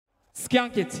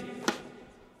Skunk it.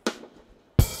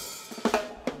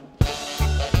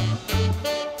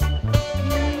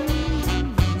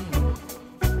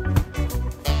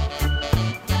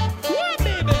 Yeah,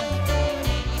 baby.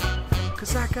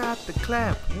 Cause I got the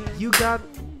clap. You got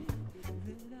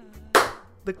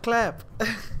the clap. Do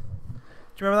you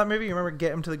remember that movie? You remember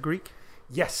Get Him to the Greek?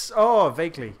 Yes. Oh,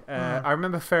 vaguely. I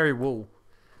remember Fairy Wall.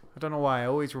 I don't know why. I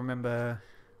always remember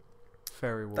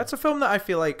Fairy Wall. That's a film that I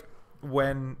feel like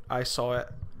when I saw it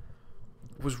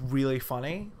was really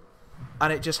funny,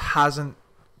 and it just hasn't.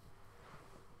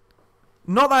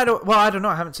 Not that I don't. Well, I don't know.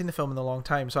 I haven't seen the film in a long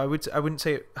time, so I wouldn't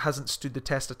say it hasn't stood the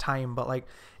test of time. But like,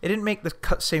 it didn't make the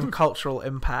same cultural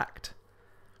impact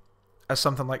as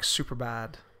something like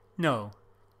Superbad No.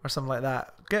 or something like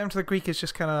that. Get Him to the Greek is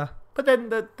just kind of. But then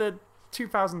the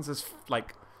 2000s is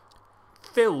like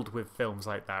filled with films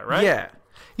like that, right? Yeah.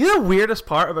 You know the weirdest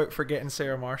part about Forgetting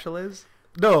Sarah Marshall is?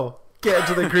 No, Get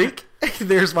Into the Greek.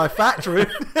 There's my fact room.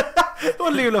 It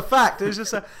wasn't even a fact. It was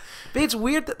just a. But it's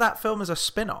weird that that film is a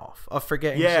spin-off of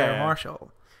Forgetting Sarah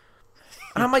Marshall.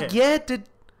 And I'm like,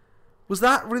 was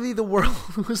that really the world?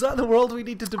 Was that the world we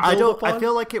needed to build upon? I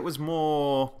feel like it was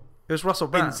more It was Russell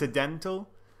Brand. incidental.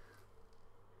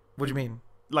 What do you mean?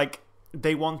 Like,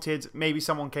 they wanted, maybe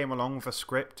someone came along with a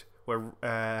script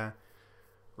where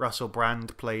Russell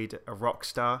Brand played a rock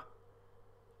star,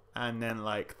 and then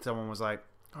like someone was like,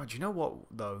 oh, do you know what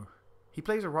though, he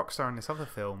plays a rock star in this other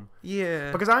film.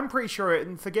 Yeah. Because I'm pretty sure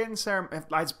in Forgetting Sarah,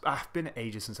 it's been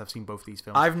ages since I've seen both these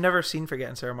films. I've never seen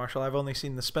Forgetting Sarah Marshall. I've only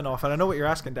seen the spin-off, and I know what you're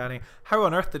asking, Danny. How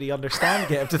on earth did he understand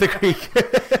Get Him to the Greek?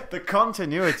 The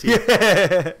continuity.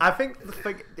 Yeah. I think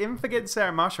in Forgetting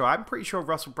Sarah Marshall, I'm pretty sure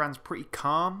Russell Brand's pretty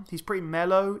calm. He's pretty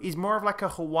mellow. He's more of like a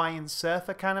Hawaiian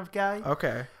surfer kind of guy.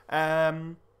 Okay.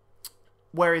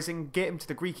 Whereas in Get Him to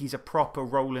the Greek, he's a proper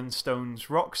Rolling Stones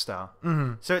rock star.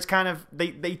 Mm-hmm. So it's kind of,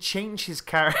 they change his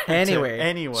character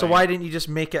Anyway. So why didn't you just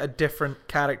make it a different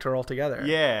character altogether?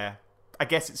 Yeah. I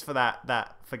guess it's for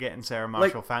that Forgetting Sarah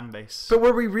Marshall fan base. But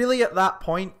were we really at that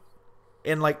point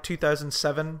in like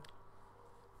 2007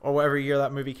 or whatever year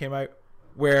that movie came out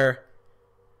where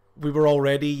we were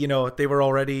already, they were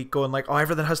already going like, oh,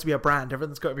 everything has to be a brand.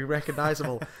 Everything's got to be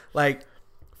recognizable. Like,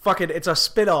 fucking, it's a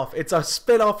spin-off. It's a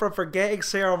spin-off from Forgetting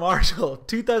Sarah Marshall.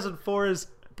 2004's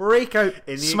breakout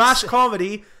smash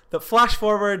comedy that flash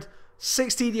forward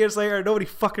 16 years later, nobody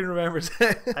fucking remembers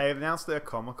it. I announced at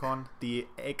Comic-Con the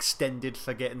extended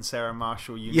Forgetting Sarah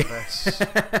Marshall universe.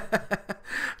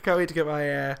 Can't wait to get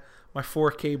my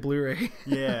 4K Blu-ray.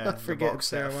 Yeah, Forgetting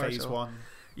Sarah Marshall. Phase 1.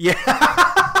 Yeah.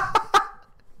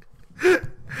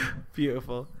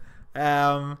 Beautiful.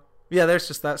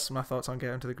 That's my thoughts on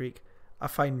Get Him to the Greek. A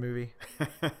fine movie.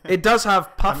 It does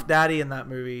have Puff Daddy in that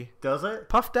movie. Does it?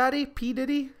 Puff Daddy? P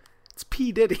Diddy? It's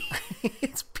P Diddy.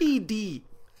 It's PD.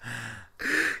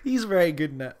 He's very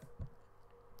good in it.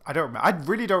 I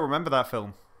really don't remember that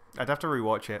film. I'd have to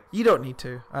rewatch it. You don't need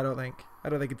to. I don't think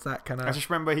it's that kind of. I just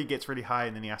remember he gets really high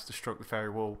and then he has to stroke the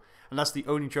fairy wall, and that's the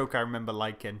only joke I remember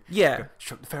liking. Yeah. Go,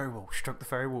 stroke the fairy wall. Stroke the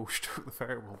fairy wall. Stroke the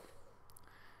fairy wall.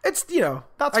 It's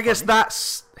That's I guess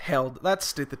funny. that's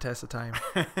stood the test of time.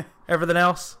 Everything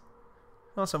else,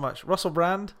 not so much. Russell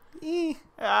Brand, He's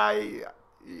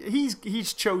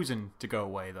chosen to go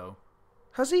away though.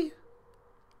 has he?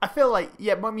 I feel like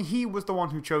he was the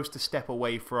one who chose to step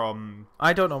away from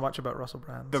I don't know much about Russell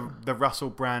Brand. the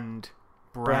Russell Brand.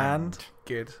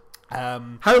 Good.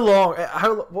 How long?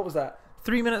 What was that?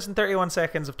 3 minutes and 31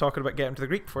 seconds of talking about Get Him to the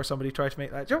Greek before somebody tried to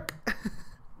make that joke.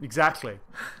 exactly.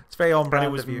 It's very on brand.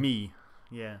 And it was of you. me.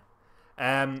 Yeah.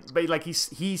 But like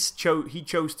he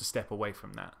chose to step away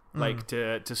from that, like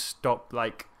to stop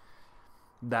like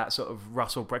that sort of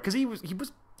Russell Brand, because he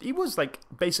was like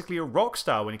basically a rock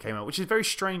star when he came out, which is very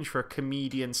strange for a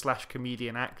comedian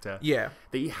actor. Yeah.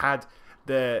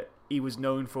 That he was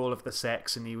known for all of the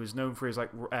sex, and he was known for his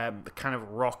like the kind of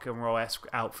rock and roll-esque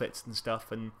outfits and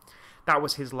stuff, and that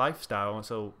was his lifestyle.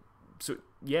 So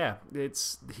yeah,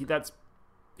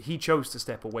 he chose to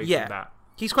step away from that.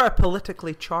 He's quite a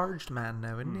politically charged man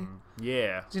now, isn't he?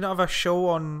 Yeah. Does he not have a show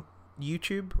on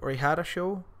YouTube, or he had a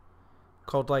show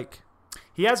called like?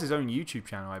 He has his own YouTube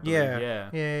channel, I believe.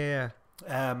 Yeah.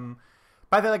 But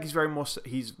I feel like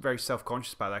he's very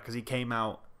self-conscious about that, because he came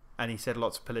out and he said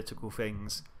lots of political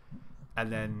things,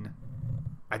 and then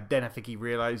I think he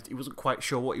realised he wasn't quite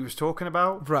sure what he was talking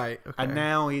about. Right. Okay. And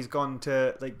now he's gone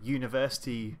to like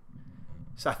university,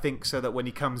 so I think so that when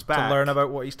he comes back to learn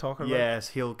about what he's talking about. Yes,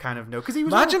 he'll kind of know, because he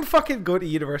was. Imagine fucking going to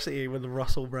university with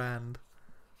Russell Brand.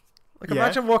 Like,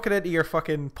 imagine walking into your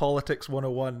fucking politics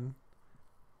 101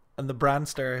 and the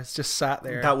Brandster has just sat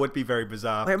there. That would be very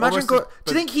bizarre. Like, imagine do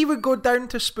you think he would go down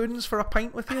to Spoons for a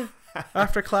pint with you?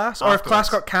 after class, or if class Afterwards.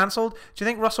 got cancelled. Do you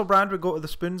think Russell Brand would go to the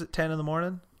Spoons at 10 in the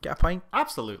morning, get a pint?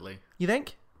 Absolutely. You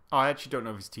think? Oh, I actually don't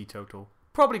know if he's teetotal.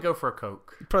 Probably go for a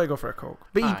Coke. He'd probably go for a Coke,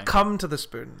 but Aye. he'd come to the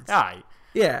Spoons. Aye.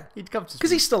 Yeah, He'd come to...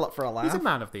 because he's still up for a laugh. He's a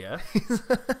man of the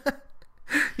earth.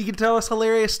 He can tell us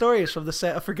hilarious stories from the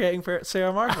set of Forgetting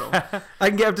Sarah Marshall. I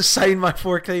can get him to sign my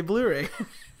 4K Blu-ray.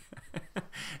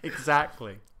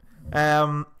 Exactly.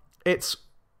 It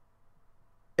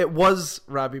was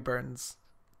Robbie Burns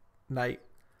night,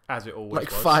 As it always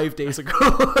like was. 5 days ago.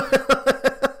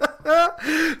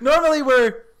 Normally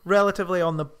we're relatively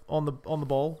on the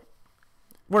ball.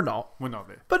 We're not. We're not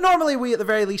there. But normally we at the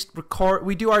very least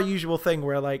we do our usual thing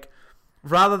where, like,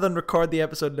 rather than record the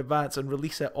episode in advance and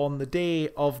release it on the day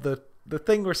of the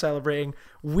thing we're celebrating,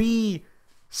 we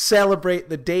celebrate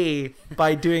the day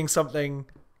by doing something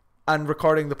and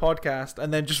recording the podcast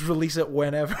and then just release it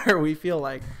whenever we feel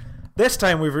like. This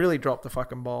time we've really dropped the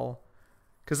fucking ball,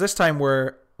 because this time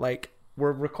we're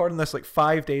recording this like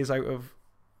 5 days out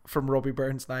from Robbie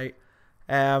Burns night.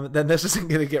 Then this isn't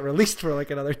going to get released for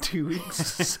like another 2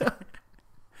 weeks. So.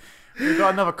 We've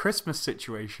got another Christmas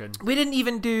situation. We didn't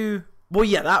even do... Well,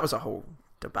 yeah, that was a whole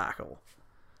debacle.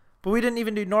 But we didn't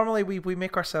even do... Normally we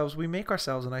make ourselves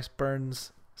a nice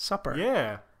Burns supper.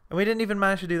 Yeah. And we didn't even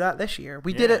manage to do that this year.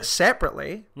 We did it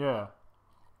separately Yeah.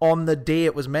 on the day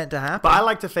it was meant to happen. But I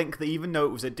like to think that even though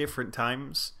it was at different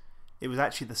times, it was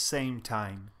actually the same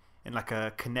time in like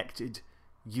a connected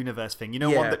universe thing. You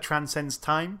know, one that transcends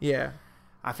time? Yeah.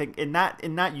 I think in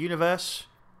that universe,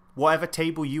 whatever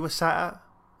table you were sat at,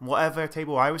 whatever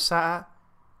table I was sat at,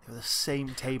 they were the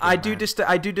same table. I do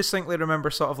distinctly remember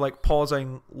sort of like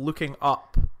pausing, looking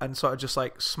up, and sort of just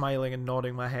like smiling and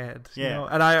nodding my head. You know?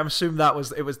 And I assume it was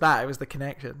the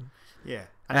connection. Yeah.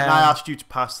 And then I asked you to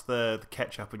pass the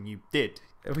ketchup, and you did.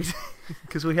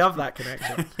 Because we have that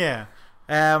connection. Yeah.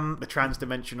 The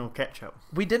trans-dimensional ketchup.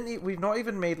 We've not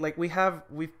even made like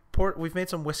we've made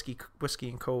some whiskey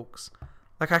and cokes.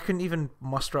 Like I couldn't even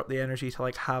muster up the energy to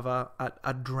like have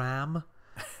a dram,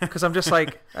 because I'm just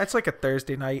like, it's like a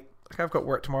Thursday night. Like I've got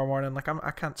work tomorrow morning. Like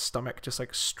I can't stomach just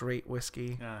like straight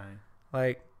whiskey. Aye.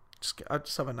 Like I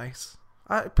just have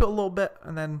I put a little bit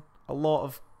and then a lot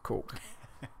of coke,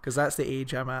 because that's the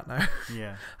age I'm at now.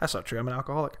 Yeah. That's not true. I'm an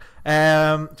alcoholic.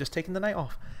 Just taking the night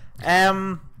off.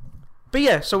 But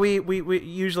yeah, so we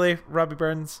usually Robbie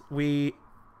Burns, we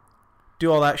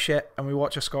do all that shit and we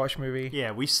watch a Scottish movie.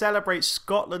 Yeah, we celebrate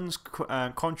Scotland's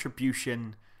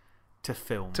contribution to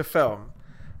film.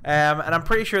 And I'm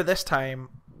pretty sure this time,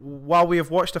 while we have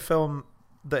watched a film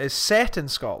that is set in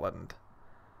Scotland,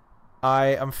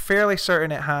 I am fairly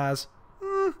certain it has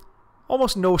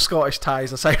almost no Scottish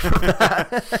ties aside from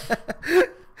that.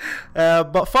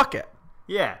 But fuck it.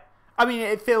 Yeah. I mean,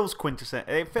 it feels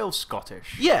quintessential. It feels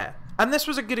Scottish. Yeah. And this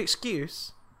was a good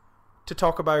excuse to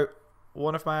talk about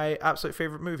one of my absolute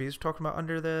favourite movies. We're talking about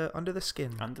Under the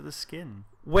Skin. Under the Skin.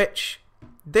 Which,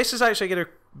 this is actually going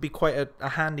to be quite a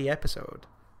handy episode,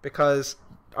 because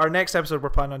our next episode we're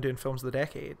planning on doing films of the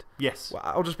decade. Yes. Well,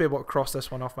 I'll just be able to cross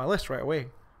this one off my list right away.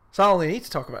 So I only need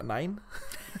to talk about 9.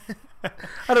 I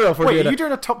don't know if we're Wait, doing are you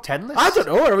doing a top 10 list? I don't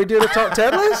know. Are we doing a top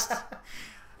 10 list?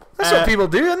 That's what people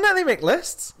do, isn't it? They make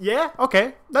lists. Yeah,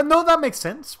 okay. No, that makes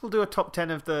sense. We'll do a top 10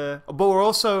 of the...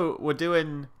 But we're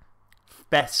doing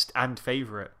best and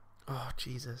favourite. Oh,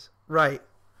 Jesus. Right.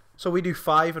 So we do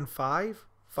 5 and 5?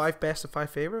 5 best and 5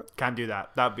 favourite? Can do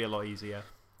that. That'd be a lot easier.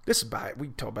 This is bad. We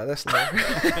can talk about this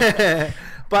later.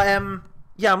 But,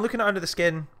 yeah, I'm looking at Under the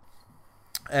Skin.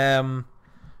 So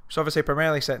obviously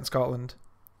primarily set in Scotland.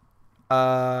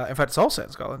 In fact, it's all set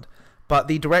in Scotland. But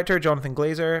the director, Jonathan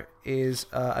Glazer, is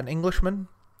an Englishman.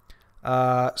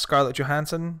 Scarlett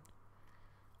Johansson,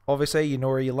 obviously, you know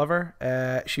her, you love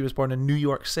her. She was born in New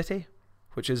York City,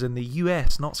 which is in the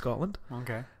US, not Scotland.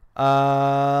 Okay.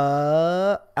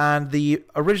 And the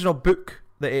original book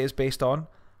that it is based on,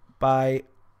 by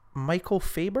Michael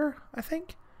Faber, I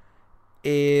think,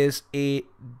 is a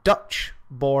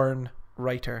Dutch-born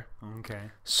writer.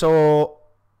 Okay. So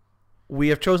we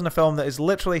have chosen a film that is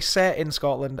literally set in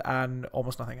Scotland and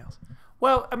almost nothing else.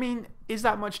 Well, I mean, is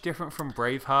that much different from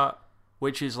Braveheart?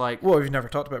 Which is like... Well, we've never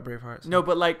talked about Braveheart. So. No,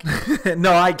 but like...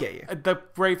 No, I get you. The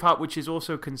Braveheart, which is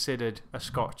also considered a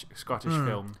Scottish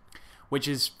film, which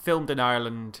is filmed in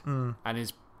Ireland and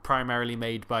is primarily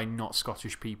made by not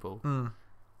Scottish people.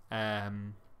 Yeah,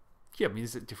 I mean,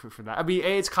 is it different from that? I mean,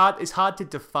 it's hard to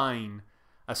define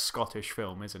a Scottish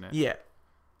film, isn't it? Yeah.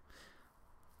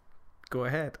 Go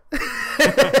ahead.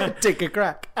 Take a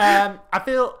crack. I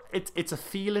feel it's a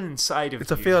feeling inside of you.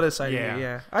 It's a feeling inside of you,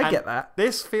 yeah. I get that.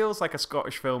 This feels like a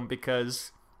Scottish film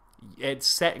because it's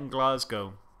set in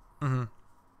Glasgow,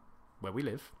 where we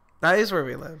live. That is where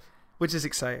we live, which is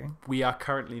exciting. We are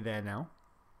currently there now.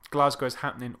 Glasgow is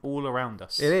happening all around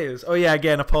us. It is. Oh yeah,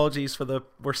 again, apologies for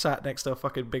we're sat next to a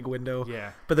fucking big window.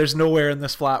 Yeah. But there's nowhere in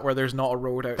this flat where there's not a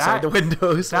road outside the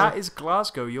window. So. That is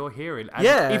Glasgow you're hearing. And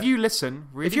yeah. if you listen,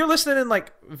 really, if you're listening in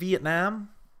like Vietnam,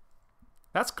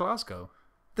 that's Glasgow.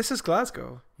 This is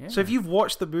Glasgow. Yeah. So if you've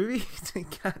watched the movie to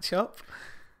catch up,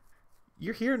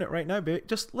 you're hearing it right now, baby.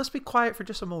 Just let's be quiet for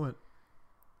just a moment.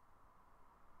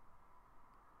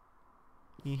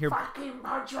 You hear,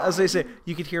 as they say,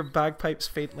 you could hear bagpipes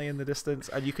faintly in the distance,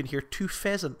 and you can hear two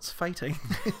pheasants fighting.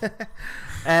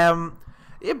 Yeah,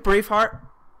 Braveheart.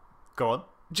 Go on.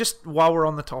 Just while we're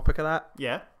on the topic of that,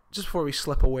 Yeah. just before we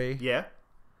slip away, Yeah.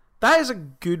 that is a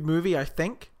good movie, I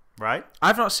think. Right.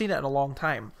 I've not seen it in a long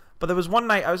time, but there was one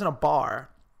night I was in a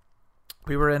bar.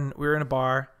 We were in a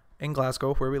bar in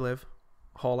Glasgow where we live,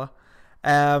 Holla,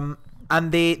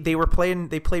 and they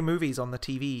play movies on the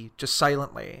TV just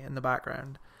silently in the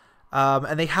background,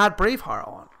 and they had Braveheart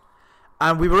on,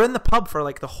 and we were in the pub for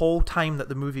like the whole time that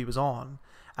the movie was on,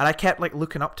 and I kept like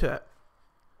looking up to it,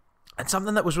 and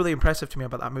something that was really impressive to me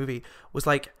about that movie was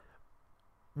like,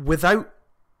 without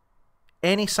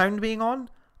any sound being on,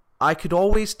 I could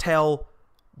always tell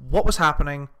what was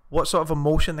happening, what sort of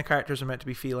emotion the characters are meant to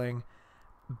be feeling,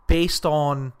 based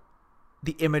on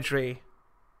the imagery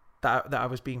that I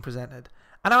was being presented.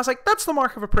 And I was like, that's the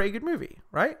mark of a pretty good movie,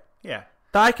 right? Yeah.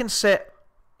 That I can sit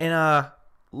in a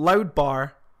loud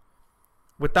bar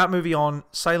with that movie on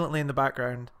silently in the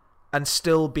background and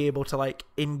still be able to like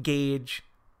engage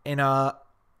in a,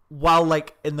 while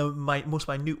like in the most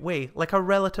minute way, like a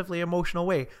relatively emotional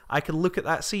way. I could look at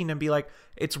that scene and be like,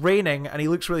 it's raining and he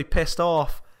looks really pissed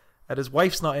off that his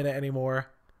wife's not in it anymore.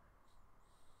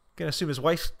 Gonna assume his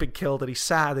wife's been killed and he's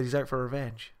sad that he's out for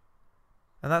revenge.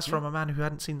 And that's from a man who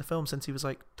hadn't seen the film since he was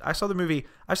like... I've seen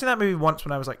that movie once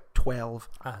when I was like 12.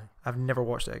 I've never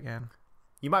watched it again.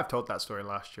 You might have told that story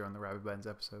last year on the Rabbit Bends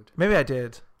episode. Maybe I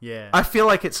did. Yeah. I feel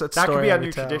like it's a that story could be our I would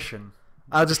new tell. tradition.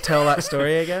 I'll just tell that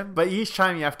story again. But each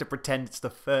time you have to pretend it's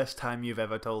the first time you've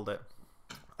ever told it.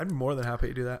 I'd be more than happy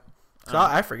to do that. So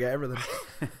I forget everything.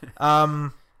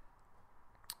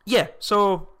 Yeah,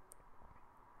 so...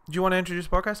 Do you want to introduce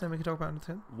the podcast and then we can talk about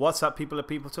it? What's up, people of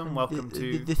Peopleton? Welcome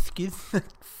to... The skin.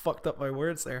 Fucked up my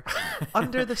words there.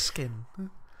 Under the Skin.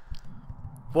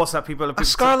 What's up, people of Peopleton? A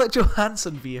Scarlett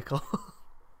Johansson vehicle.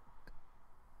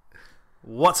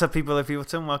 What's up, people of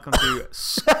Peopleton? Welcome to...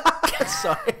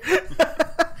 Sorry.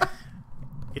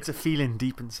 It's a feeling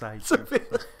deep inside.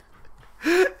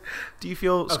 Do you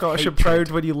feel Scottish and hatred.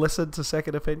 proud when you listen to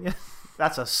Second Opinion?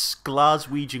 That's a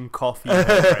Glaswegian coffee.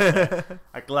 Right.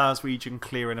 A Glaswegian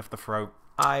clearing of the throat.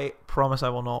 I promise I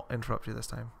will not interrupt you this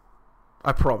time.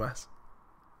 I promise.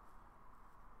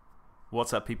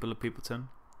 What's up, people of Peopleton?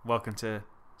 Welcome to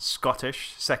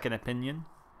Scottish Second Opinion.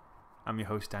 I'm your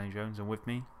host, Danny Jones, and with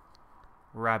me,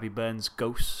 Rabbi Burns'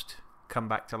 ghost come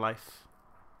back to life,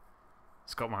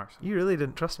 Scott Morrison. You really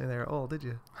didn't trust me there at all, did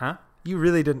you? Huh? You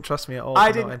really didn't trust me at all. I to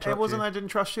not didn't. It interrupt wasn't. you. I didn't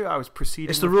trust you. I was proceeding.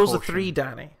 It's the with rules of caution. three,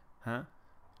 Danny. Huh?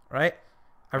 Right?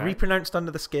 I Right. repronounced Under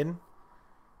the Skin,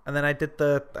 and then I did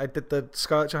the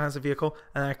Scarlett Johansson vehicle,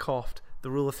 and I coughed.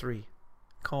 The rule of three,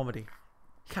 comedy.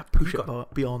 You can't push it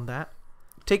beyond that.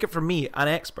 Take it from me, an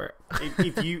expert,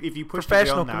 If you push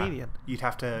professional beyond comedian, that, you'd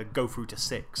have to go through to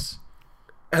 6,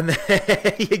 and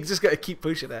then you just got to keep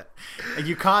pushing it. and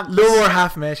you can't. No more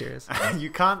half measures. You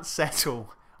can't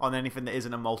settle on anything that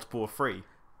isn't a multiple of 3.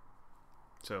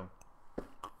 So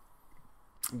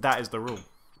that is the rule.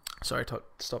 Sorry,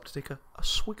 stop to take a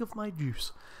swig of my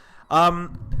juice.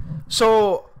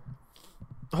 So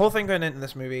the whole thing going into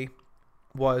this movie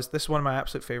was, this is one of my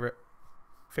absolute favorite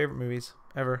movies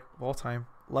ever of all time.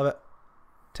 Love it.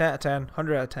 10 out of 10,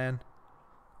 100 out of 10.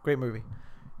 Great movie.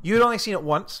 You had only seen it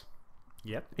once,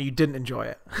 Yep. and you didn't enjoy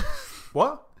it.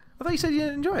 What? I thought you said you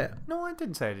didn't enjoy it. No, I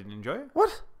didn't say I didn't enjoy it.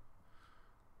 What?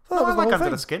 I thought No, that I was the like whole Under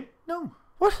thing. the Skin. No.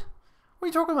 What? What are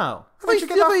you talking about? I thought Where'd you,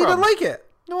 you get that you didn't from? like it.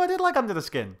 No, I did like Under the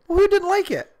Skin. Well, who didn't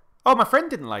like it? Oh, my friend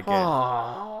didn't like it.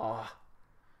 Oh.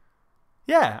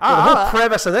 Yeah. Well, the whole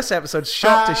premise of this episode's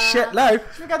shot to shit now.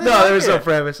 think I didn't No, like there was no it.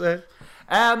 premise.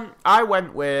 I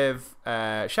went with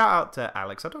shout out to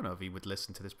Alex. I don't know if he would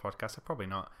listen to this podcast. Probably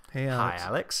not. Hey, Alex. Hi,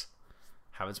 Alex.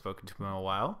 Haven't spoken to him in a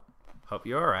while. Hope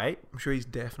you're all right. I'm sure he's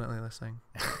definitely listening.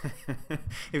 If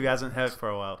he hasn't heard for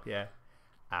a while, yeah.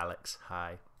 Alex,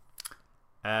 hi.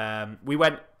 We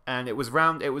went, and it was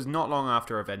not long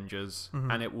after Avengers,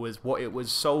 and it was what it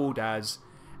was sold as,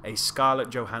 a Scarlett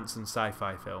Johansson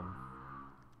sci-fi film.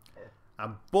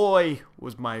 And boy,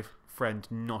 was my friend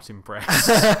not impressed.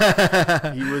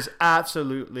 He was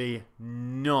absolutely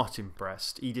not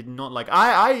impressed. He did not like.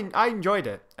 I enjoyed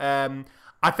it.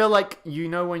 I feel like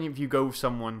when if you go with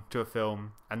someone to a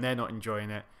film and they're not enjoying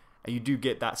it, and you do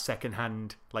get that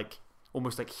secondhand like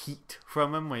almost like heat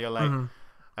from them, where you're like.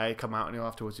 I come out and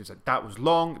afterwards he's like, that was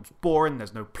long, it's boring,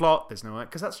 there's no plot, there's no,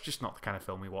 because that's just not the kind of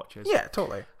film he watches. Yeah,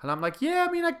 totally. And I'm like, yeah,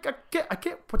 I mean, I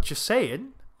get what you're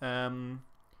saying.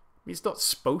 It's not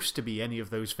supposed to be any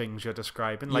of those things you're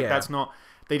describing. Like that's not.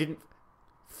 They didn't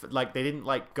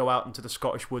go out into the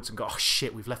Scottish woods and go, oh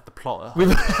shit, we've left the plot. We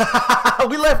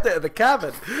left it at the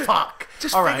cabin. Fuck.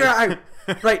 Just figure it out.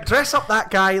 Right, dress up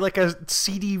that guy like a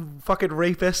seedy fucking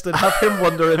rapist and have him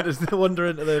wander into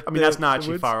the. I mean, that's not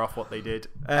actually woods. far off what they did.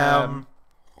 So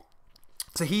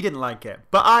he didn't like it,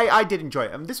 but I did enjoy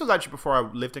it. This was actually before I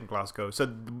lived in Glasgow,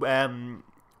 so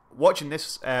watching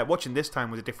this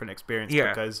time was a different experience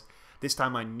because this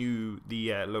time I knew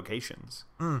the locations.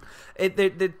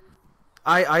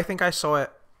 I think I saw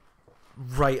it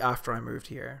right after I moved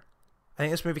here. I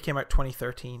think this movie came out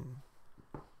 2013.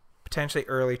 Potentially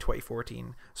early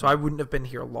 2014, so I wouldn't have been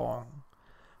here long.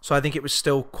 So I think it was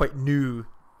still quite new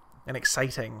and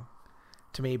exciting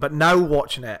to me. But now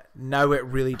watching it, now it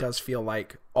really does feel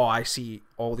like, oh, I see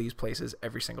all these places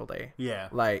every single day. Yeah.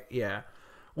 Like, yeah.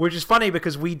 Which is funny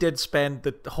because we did spend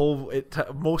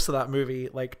most of that movie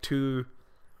like two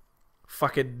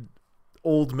fucking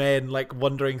old men like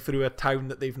wandering through a town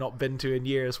that they've not been to in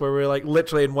years, where we're like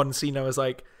literally in one scene I was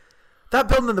like, that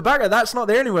building in the background, that's not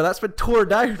there anymore. That's been torn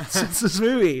down since this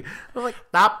movie. I'm like,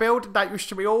 that building, that used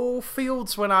to be all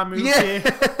fields when I moved here.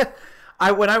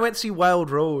 When I went to see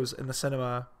Wild Rose in the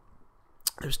cinema,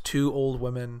 there was two old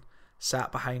women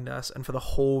sat behind us, and for the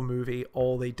whole movie,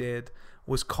 all they did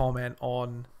was comment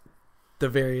on the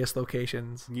various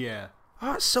locations. Yeah.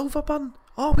 Oh, it's Silverbun.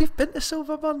 Oh, we've been to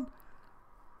Silverbun.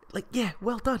 Like, yeah,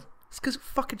 well done. It's because it's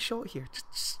fucking shot here.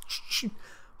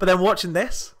 But then watching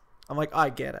this, I'm like, I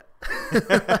get it.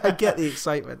 I get the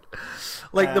excitement.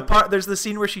 Like there's the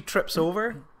scene where she trips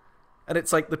over, and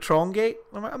it's like the Tron Gate.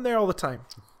 I'm like, I'm there all the time.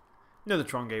 Know the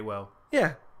Tron Gate well.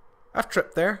 Yeah, I've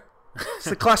tripped there. It's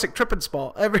the classic tripping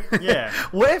spot. Yeah.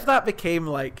 What if that became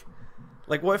like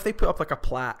what if they put up like a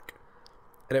plaque,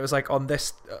 and it was like on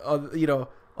this,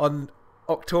 on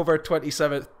October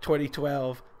 27th,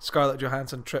 2012, Scarlett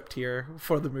Johansson tripped here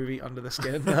for the movie Under the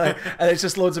Skin. And it's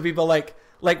just loads of people like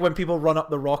when people run up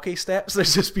the Rocky steps,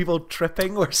 there's just people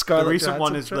tripping where Scarlett Johansson. The recent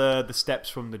one is tripped. the steps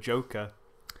from the Joker.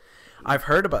 I've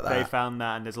heard about that. They found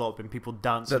that, and there's a lot of people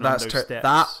dancing on those steps.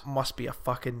 That must be a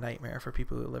fucking nightmare for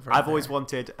people who live around I've always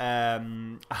wanted, I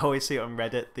always see it on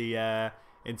Reddit,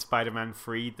 in Spider-Man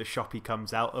 3, the shop he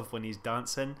comes out of when he's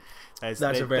dancing. That's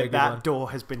a very good that one.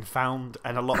 Door has been found,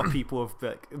 and a lot of people have.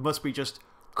 It must be just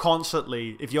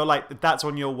constantly. If you're like, if that's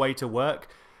on your way to work,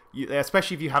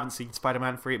 especially if you haven't seen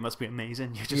Spider-Man 3, it must be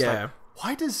amazing. You're just like,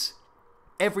 why does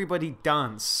everybody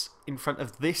dance in front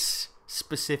of this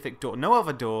specific door? No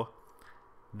other door.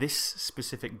 This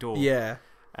specific door. Yeah.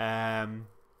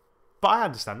 But I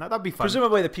understand that. That'd be fun.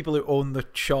 Presumably the people who own the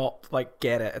shop like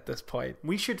get it at this point.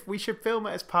 We should film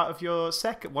it as part of your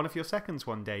one of your seconds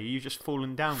one day. You just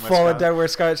falling down where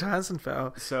Scarlett Johansson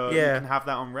fell. So you can have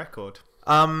that on record.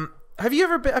 Have you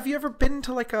ever been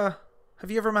to like a? Have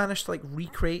you ever managed to like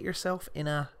recreate yourself in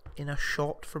a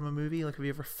shot from a movie? Like, have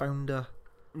you ever found a?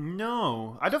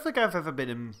 No, I don't think I've ever been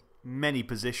in many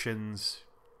positions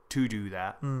to do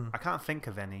that. I can't think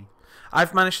of any.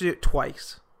 I've managed to do it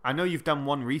twice. I know you've done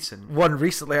one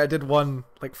recently. I did one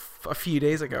like a few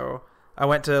days ago. I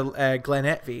went to Glen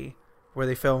Etvey, where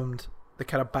they filmed the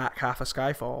kind of back half of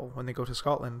Skyfall when they go to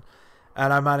Scotland,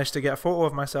 and I managed to get a photo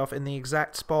of myself in the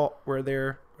exact spot where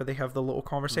they have the little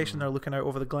conversation. They're looking out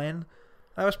over the glen.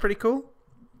 That was pretty cool.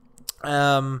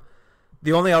 The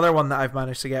only other one that I've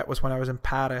managed to get was when I was in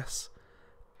Paris,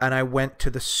 and I went to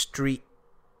the street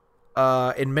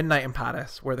in Midnight in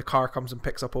Paris where the car comes and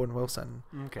picks up Owen Wilson.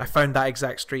 Okay. I found that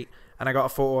exact street, and I got a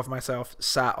photo of myself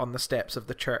sat on the steps of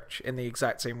the church in the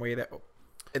exact same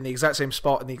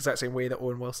spot in the exact same way that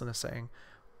Owen Wilson is saying.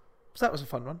 So that was a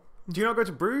fun one. Do you not go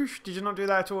to Bruges? Did you not do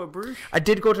that at all at Bruges? I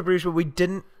did go to Bruges, but we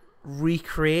didn't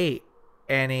recreate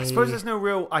any. I suppose there's no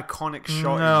real iconic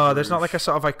shot. No, there's not like a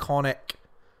sort of iconic.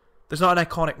 There's not an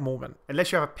iconic moment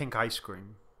unless you have a pink ice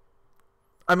cream.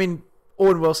 I mean,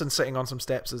 Owen Wilson sitting on some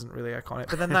steps isn't really iconic,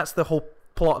 but then that's the whole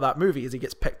plot of that movie is he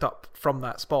gets picked up from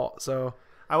that spot. So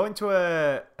I went to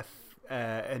a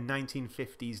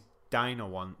 1950s diner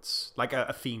once, like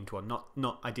a themed one.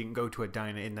 Not I didn't go to a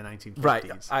diner in the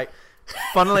 1950s. Right.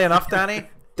 Funnily enough, Danny,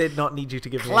 did not need you to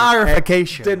give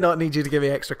clarification. Did not need you to give me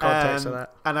extra context for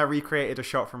that. And I recreated a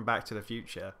shot from Back to the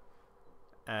Future.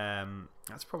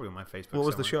 That's probably on my Facebook. What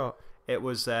was the somewhere. shot? It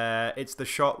was. It's the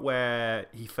shot where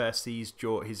he first sees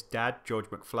his dad, George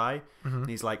McFly, and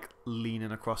he's like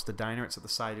leaning across the diner. It's at the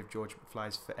side of George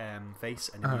McFly's face,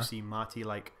 and then you see Marty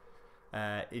like.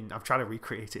 I'm trying to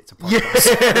recreate it to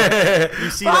podcast. You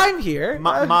see, I'm here.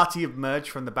 Marty emerge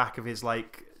from the back of his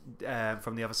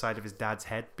from the other side of his dad's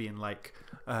head, being like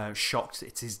shocked.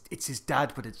 It's his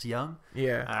dad, but it's young.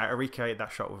 Yeah, I recreated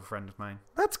that shot with a friend of mine.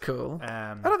 that's cool.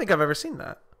 I don't think I've ever seen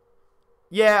that.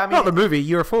 Yeah, I mean, not the movie,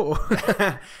 your photo.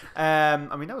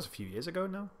 I mean, that was a few years ago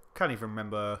now. Can't even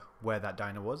remember where that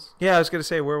diner was. Yeah, I was going to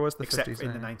say, where was the Except 50s?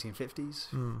 in the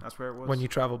 1950s. That's where it was. When you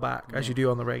travel back, as you do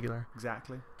on the regular.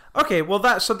 Exactly. Okay, well,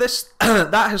 that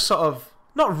has sort of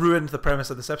not ruined the premise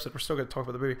of this episode. We're still going to talk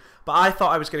about the movie, but I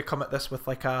thought I was going to come at this with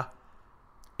like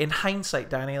in hindsight,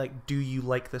 Danny, like, do you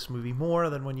like this movie more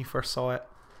than when you first saw it?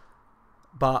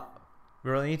 But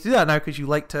we really need to do that now because you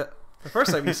liked it the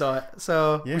first time you saw it.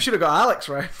 So we should have got Alex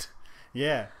right.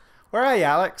 Yeah. Where are you,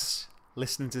 Alex?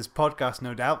 Listening to this podcast,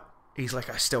 no doubt. He's like,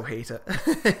 I still hate it.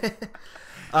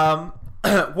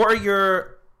 What are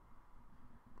your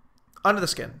Under the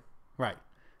Skin? Right.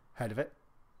 Heard of it?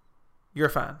 You're a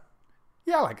fan.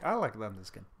 Yeah, I like Under the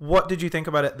Skin. What did you think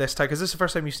about it this time? Because this is the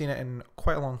first time you've seen it in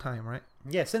quite a long time, right?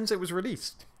 Yeah, since it was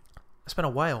released. It's been a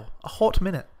while. A hot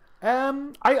minute.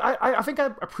 I think I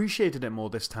appreciated it more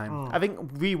this time. I think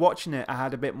rewatching it, I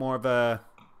had a bit more of a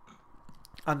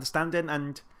understanding,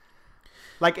 and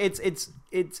like it's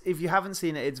if you haven't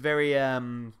seen it, it's very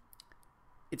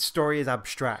its story is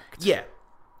abstract. Yeah.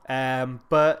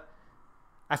 But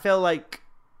I feel like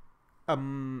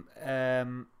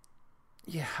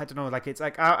yeah, I don't know. Like it's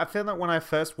like I feel like when I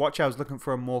first watched, I was looking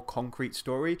for a more concrete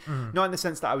story. Not in the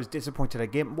sense that I was disappointed I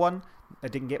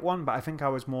didn't get one, but I think I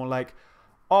was more like,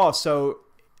 oh, so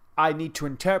I need to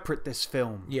interpret this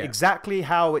film exactly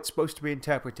how it's supposed to be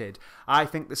interpreted. I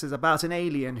think this is about an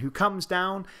alien who comes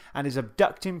down and is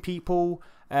abducting people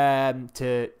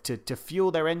to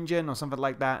fuel their engine or something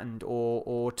like that, and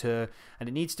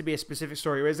it needs to be a specific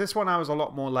story. Whereas this one, I was a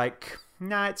lot more like,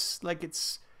 nah, it's like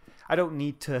I don't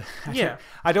need to.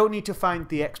 I don't need to find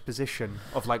the exposition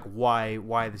of like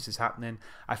why this is happening.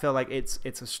 I feel like it's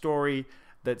a story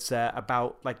that's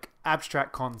about like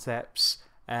abstract concepts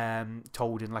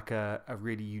told in like a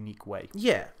really unique way.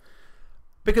 Yeah,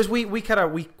 because we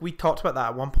talked about that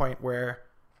at one point where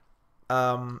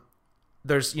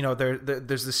there's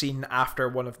there's the scene after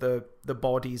one of the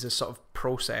bodies is sort of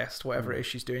processed, whatever it is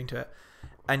she's doing to it,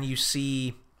 and you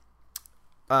see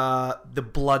the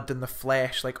blood and the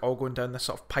flesh like all going down this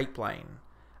sort of pipeline,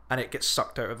 and it gets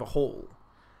sucked out of a hole.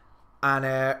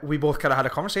 And we both kind of had a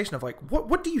conversation of like,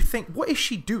 what do you think? What is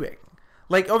she doing?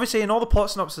 Like, obviously, in all the plot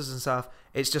synopses and stuff,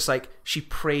 it's just like she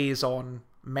preys on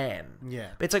men.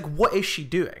 Yeah. But it's like, what is she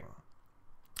doing?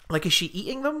 Like, is she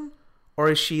eating them? Or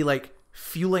is she, like,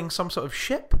 fueling some sort of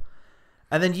ship?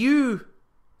 And then you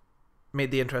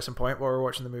made the interesting point while we were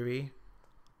watching the movie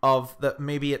of that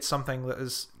maybe it's something that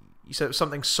is, you said it was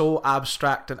something so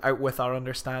abstract and out with our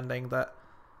understanding that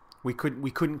we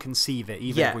couldn't conceive it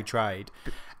even if we tried.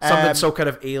 Something so kind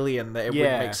of alien that it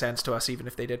wouldn't make sense to us even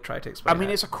if they did try to explain it. I mean,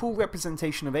 it's a cool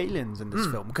representation of aliens in this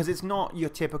film because it's not your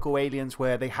typical aliens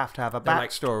where they have to have a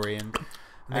backstory and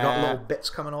they got little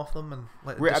bits coming off them and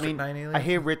like the District 9 aliens. I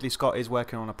hear Ridley Scott is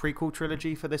working on a prequel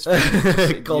trilogy for this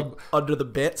film called Under the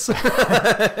Bits.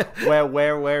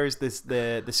 where is this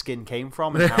the skin came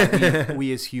from and how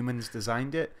we as humans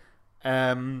designed it.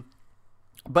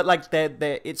 But like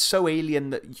it's so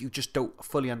alien that you just don't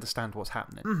fully understand what's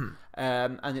happening.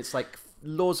 And it's like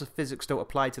laws of physics don't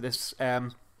apply to this.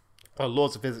 Well,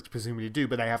 laws of physics presumably do,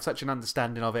 but they have such an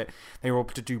understanding of it. They were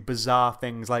able to do bizarre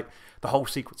things, like the whole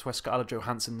sequence where Scarlett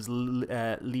Johansson's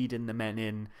leading the men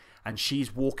in, and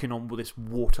she's walking on with this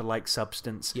water-like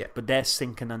substance, but they're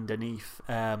sinking underneath.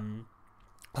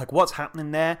 Like, what's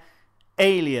happening there?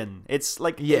 Alien. It's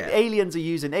like aliens are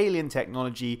using alien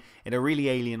technology in a really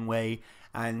alien way.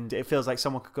 And it feels like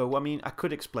someone could go, well, I mean, I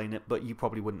could explain it, but you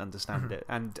probably wouldn't understand it.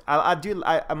 And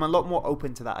I'm a lot more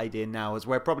open to that idea now, as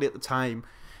where probably at the time,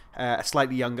 a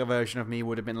slightly younger version of me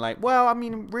would have been like, well, I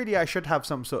mean, really, I should have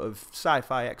some sort of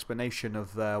sci-fi explanation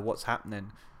of what's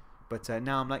happening. But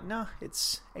now I'm like, no,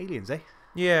 it's aliens, eh?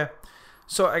 Yeah.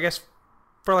 So I guess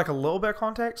for like a little bit of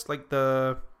context, like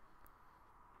the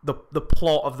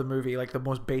plot of the movie, like the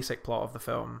most basic plot of the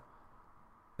film,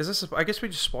 is this? I guess we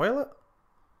just spoil it.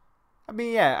 I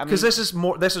mean, yeah, because this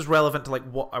is relevant to like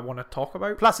what I want to talk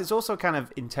about. Plus, it's also kind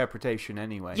of interpretation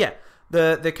anyway. Yeah,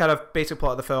 the kind of basic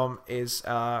plot of the film is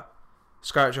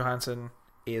Scarlett Johansson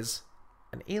is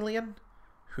an alien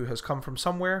who has come from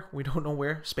somewhere we don't know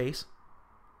where, space.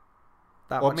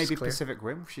 that Or much maybe is clear. Pacific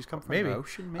Rim. She's come from Maybe. the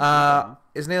ocean. Maybe. I don't know.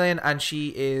 Is an alien, and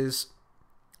she is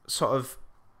sort of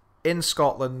in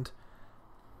Scotland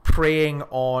preying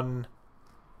on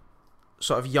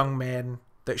sort of young men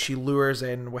that she lures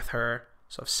in with her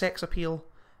sort of sex appeal,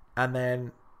 and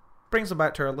then brings them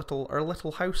back to her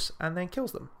little house and then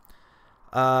kills them.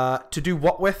 To do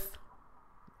what with?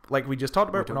 Like we just talked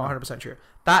about, we're not 100% sure.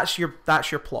 That's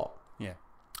your plot. Yeah.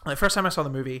 The first time I saw the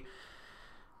movie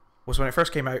was when it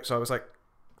first came out, so I was like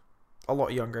a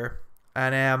lot younger,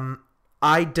 and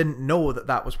I didn't know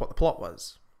that was what the plot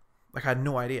was. Like I had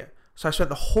no idea. So I spent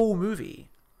the whole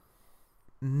movie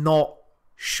not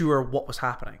sure what was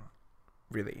happening,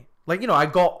 really. Like, you know, I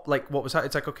got like what was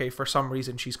it's like, okay, for some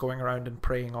reason she's going around and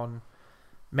preying on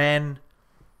men.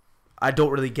 I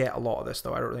don't really get a lot of this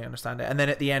though. I don't really understand it. And then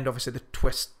at the end, obviously the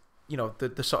twist, you know,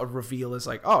 the sort of reveal is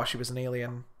like, oh, she was an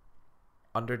alien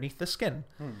underneath the skin.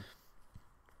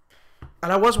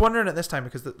 And I was wondering at this time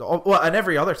because and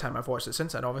every other time I've watched it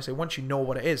since then, obviously once you know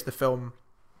what it is, the film,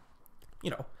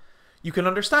 you know, you can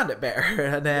understand it better.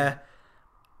 And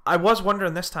I was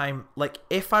wondering this time, like,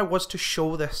 if I was to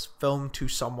show this film to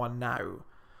someone now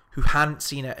who hadn't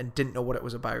seen it and didn't know what it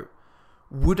was about,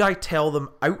 would I tell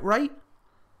them outright,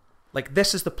 like,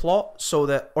 this is the plot, so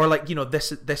that, or like, you know,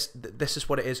 this is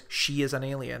what it is, she is an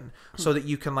alien, so that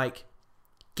you can like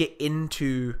get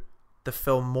into the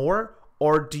film more?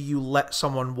 Or do you let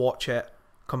someone watch it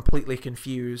completely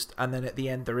confused, and then at the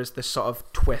end there is this sort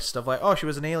of twist of like, oh, she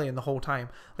was an alien the whole time?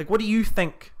 Like, what do you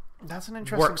think? That's an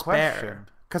interesting works question. better?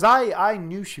 Because I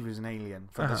knew she was an alien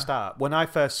from the start. When I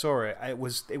first saw it, it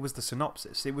was the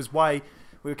synopsis. It was why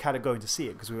we were kind of going to see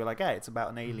it, because we were like, hey, it's about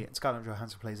an alien. Scarlett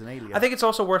Johansson plays an alien. I think it's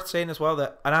also worth saying as well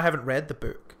that, and I haven't read the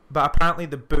book, but apparently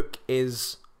the book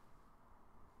is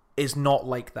not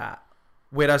like that.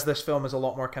 Whereas this film is a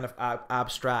lot more kind of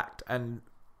abstract and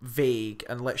vague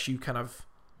and lets you kind of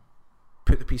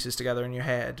put the pieces together in your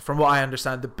head. From what I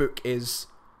understand, the book is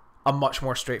a much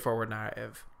more straightforward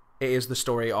narrative. It is the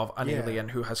story of an alien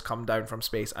who has come down from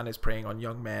space and is preying on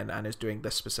young men and is doing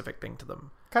this specific thing to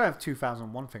them. Kind of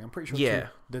 2001 thing. I'm pretty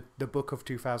sure the book of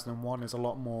 2001 is a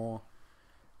lot more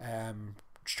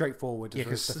straightforward. Yeah,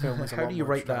 because the film is how do you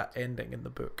write that ending in the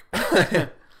book?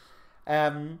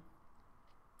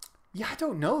 Yeah, I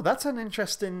don't know. That's an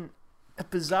interesting, a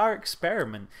bizarre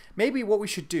experiment. Maybe what we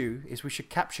should do is we should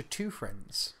capture two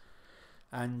friends,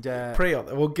 and pray on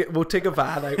it. We'll take a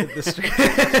van out of the street.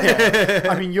 Yeah.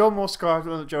 I mean, you're more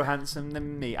Scarlett Johansson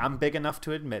than me. I'm big enough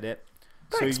to admit it.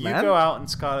 Thanks, so you man. go out and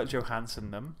Scarlett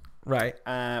Johansson them. Right.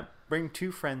 Bring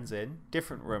two friends in,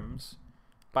 different rooms,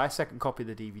 buy a second copy of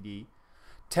the DVD,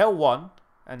 tell one,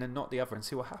 and then not the other, and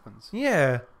see what happens.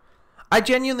 Yeah. I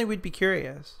genuinely would be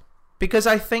curious. Because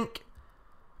I feel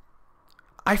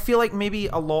like maybe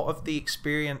a lot of the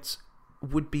experience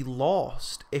would be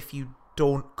lost if you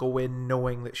don't go in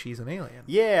knowing that she's an alien.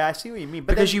 Yeah, I see what you mean.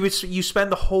 But because you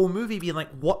spend the whole movie being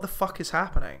like, what the fuck is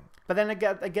happening? But then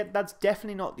again, that's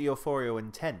definitely not the authorial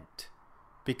intent,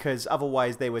 because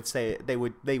otherwise they would say they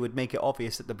would make it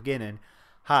obvious at the beginning.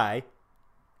 Hi,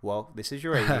 well, this is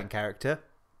your alien character.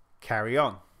 Carry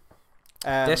on.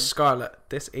 This Scarlet,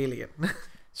 this alien.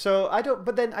 So I don't.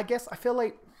 But then I guess I feel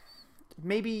like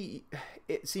maybe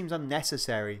it seems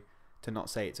unnecessary to not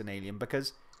say it's an alien,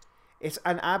 because it's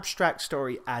an abstract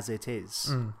story as it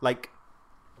is. Like,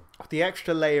 the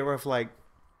extra layer of like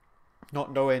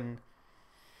not knowing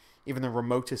even the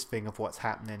remotest thing of what's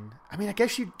happening. I mean, I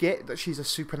guess you'd get that she's a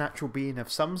supernatural being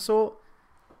of some sort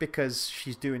because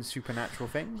she's doing supernatural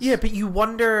things. Yeah, but you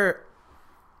wonder,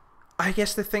 I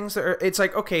guess the things that are, it's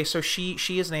like, okay, so she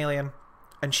is an alien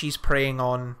and she's preying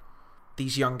on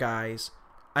these young guys,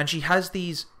 and she has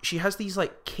these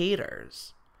like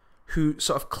caterers who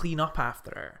sort of clean up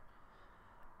after her.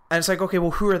 And it's like, okay,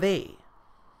 well, who are they?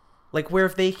 Like, where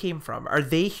have they came from? Are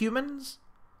they humans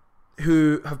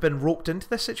who have been roped into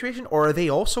this situation, or are they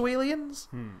also aliens?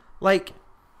 Like,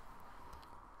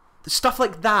 stuff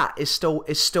like that is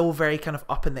still very kind of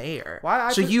up in the air.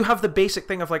 So you have the basic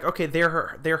thing of like, okay, they're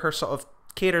her sort of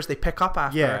caterers, they pick up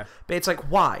after her, but it's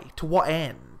like, why? To what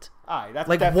end?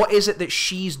 What is it that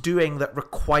she's doing that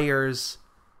requires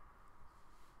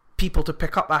people to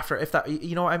pick up after her, if that,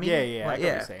 you know what I mean? Yeah, I get what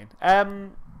you're saying.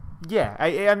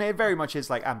 And it very much is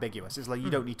like ambiguous. It's like you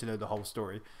don't need to know the whole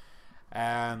story.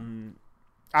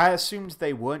 I assumed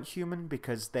they weren't human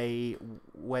because they,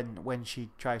 when she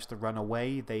tries to run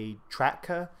away, they track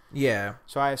her. Yeah.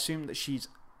 So I assume that she's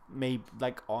maybe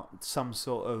like some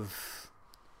sort of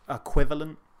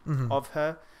equivalent of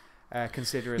her.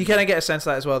 Considering you kind of get a sense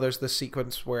of that as well. There's this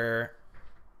sequence where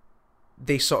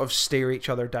they sort of stare each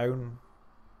other down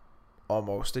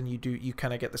almost, and you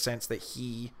kind of get the sense that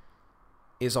he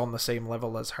is on the same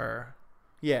level as her,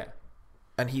 Yeah.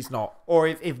 and he's not. Or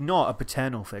if not, a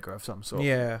paternal figure of some sort.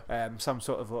 Yeah. Some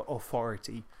sort of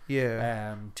authority.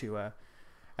 Yeah. To her.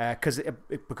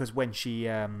 Because when she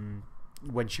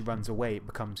runs away, it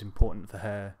becomes important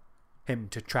for him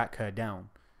to track her down.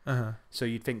 Uh-huh. So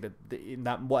you'd think that in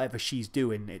that whatever she's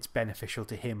doing, it's beneficial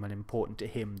to him and important to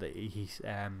him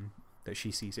that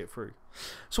she sees it through.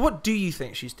 So what do you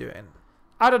think she's doing?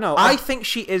 I don't know. I think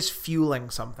she is fueling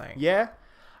something. Yeah,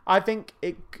 I think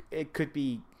it could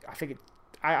be.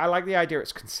 I like the idea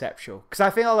it's conceptual, because I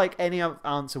feel like any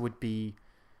answer would be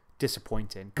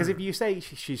disappointing. Because if you say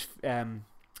she's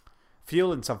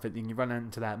fueling something, then you run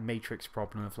into that Matrix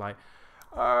problem of like,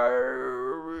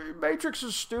 Matrix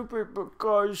is stupid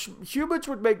because humans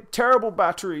would make terrible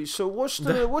batteries. So what's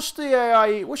the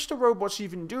AI? What's the robots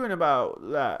even doing about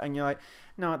that? And you're like,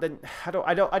 no, then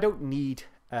I don't need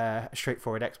a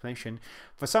straightforward explanation.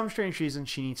 For some strange reason,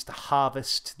 she needs to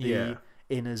harvest the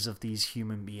inners of these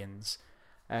human beings.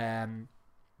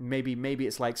 Maybe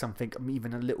it's like something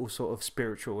even a little sort of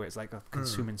spiritual, where it's like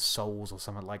consuming souls or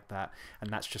something like that, and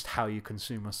that's just how you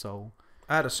consume a soul.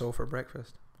 I had a soul for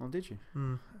breakfast. Oh, did you?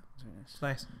 It's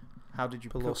nice. How did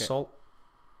you Put a cook little it? salt,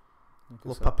 a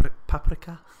little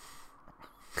paprika.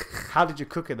 How did you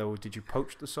cook it though? Did you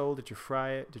poach the soul? Did you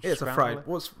fry it? Did you It's a scramble fried. it?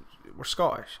 Well, we're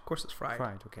Scottish, of course it's fried.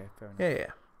 Fried. Okay, fair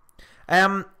enough.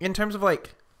 Yeah. In terms of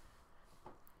like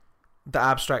the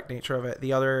abstract nature of it,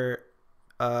 the other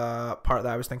part that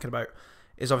I was thinking about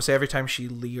is obviously every time she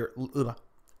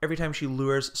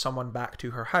lures someone back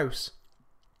to her house,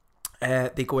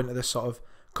 they go into this sort of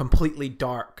completely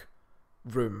dark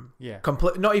room. Yeah.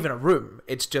 Not even a room.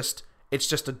 It's just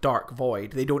a dark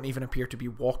void. They don't even appear to be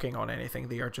walking on anything.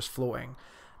 They are just floating.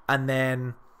 And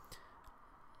then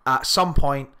at some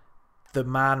point, the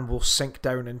man will sink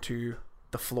down into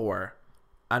the floor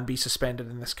and be suspended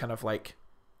in this kind of like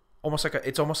almost like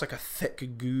a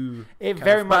thick goo. It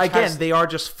very much. But again, they are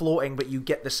just floating, but you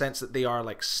get the sense that they are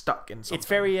like stuck in something. It's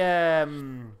very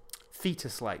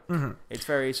fetus-like. Mm-hmm. It's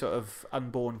very sort of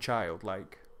unborn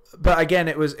child-like. But again,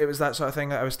 it was that sort of thing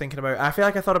that I was thinking about. I feel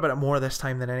like I thought about it more this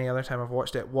time than any other time I've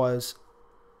watched it.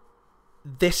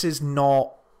 This is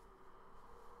not.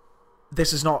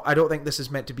 I don't think this is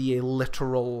meant to be a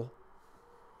literal,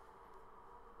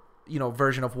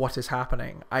 version of what is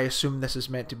happening. I assume this is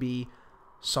meant to be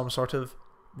some sort of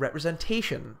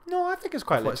representation. No, I think it's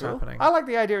quite what's literal. happening. I like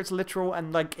the idea it's literal,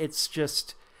 and like it's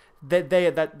just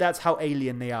that's how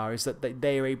alien they are. Is that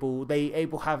they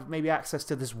have maybe access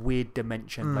to this weird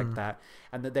dimension like that,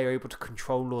 and that they're able to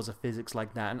control laws of physics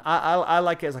like that. And I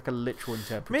like it as like a literal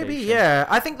interpretation. Maybe, yeah.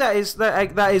 I think that is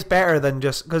better than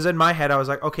just, because in my head I was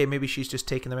like, okay, maybe she's just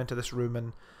taking them into this room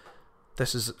and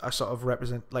this is a sort of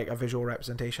a visual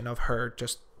representation of her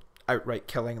just outright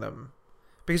killing them,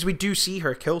 because we do see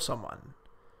her kill someone.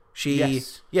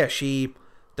 There's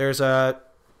a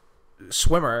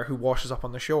swimmer who washes up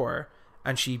on the shore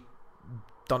and she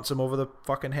dunts him over the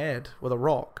fucking head with a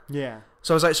rock. Yeah.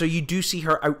 So I was like, so you do see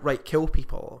her outright kill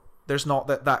people. There's not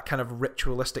that kind of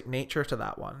ritualistic nature to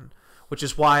that one, which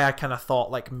is why I kind of thought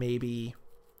like maybe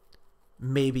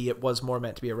it was more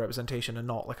meant to be a representation and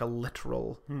not like a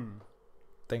literal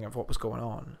thing of what was going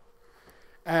on.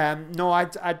 No,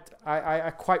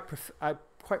 I quite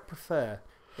prefer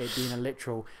it being a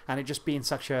literal, and it just being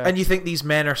such a. And you think these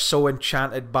men are so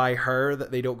enchanted by her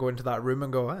that they don't go into that room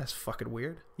and go, that's fucking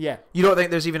weird? Yeah. You don't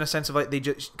think there's even a sense of like they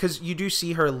just, because you do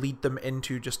see her lead them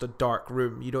into just a dark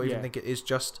room. You don't even think it is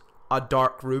just a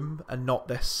dark room and not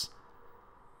this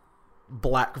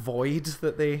black void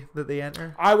that they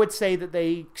enter. I would say that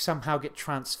they somehow get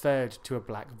transferred to a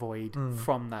black void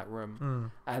from that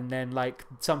room, and then like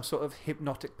some sort of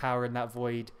hypnotic power in that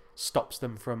void stops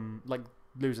them from like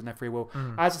losing their free will.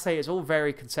 As I say, it's all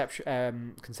very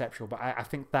conceptual, but I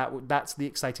think that's the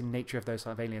exciting nature of those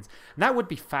sort of aliens, and that would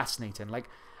be fascinating. Like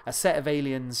a set of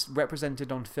aliens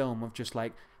represented on film of just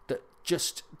like that.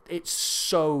 Just it's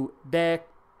so their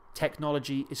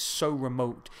technology is so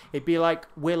remote. It'd be like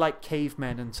we're like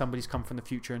cavemen, and somebody's come from the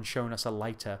future and shown us a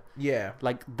lighter. Yeah,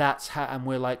 like that's how, and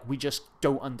we're like we just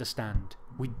don't understand.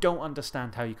 We don't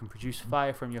understand how you can produce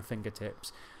fire from your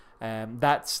fingertips.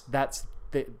 That's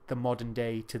the modern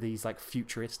day to these like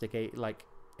futuristic like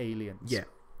aliens. Yeah.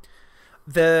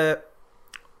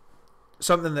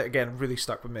 Something that again really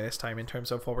stuck with me this time in terms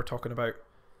of what we're talking about,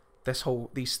 this whole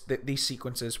these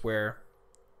sequences where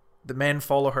the men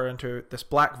follow her into this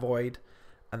black void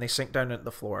and they sink down into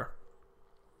the floor.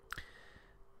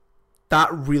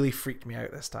 That really freaked me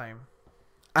out this time.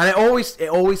 And it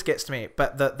always gets to me,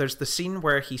 but there's the scene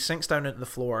where he sinks down into the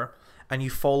floor and you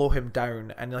follow him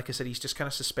down, and like I said, he's just kind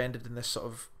of suspended in this sort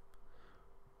of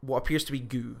what appears to be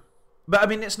goo. But I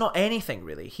mean, it's not anything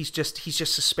really. He's just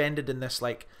suspended in this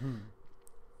like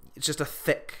it's just a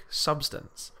thick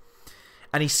substance,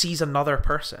 and he sees another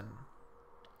person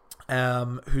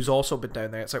who's also been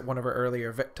down there. It's like one of our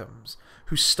earlier victims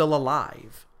who's still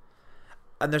alive.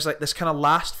 And there's like this kind of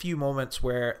last few moments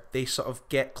where they sort of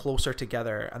get closer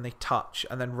together and they touch,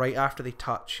 and then right after they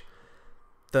touch,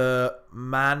 the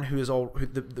man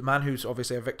the man who's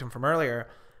obviously a victim from earlier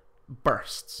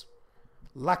bursts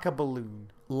like a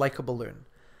balloon.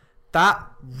 That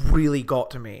really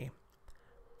got to me,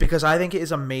 because I think it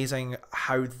is amazing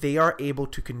how they are able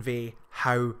to convey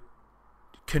how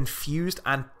confused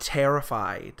and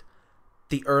terrified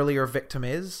the earlier victim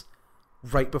is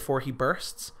right before he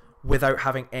bursts, without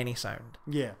having any sound.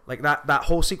 Yeah. Like that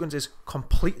whole sequence is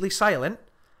completely silent,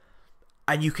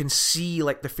 and you can see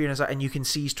like the fear in his eye, and you can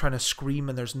see he's trying to scream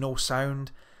and there's no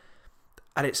sound.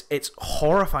 And it's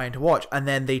horrifying to watch. And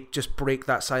then they just break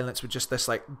that silence with just this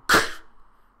like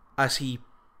as he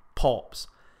pops.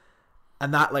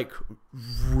 And that like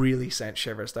really sent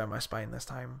shivers down my spine this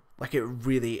time. Like it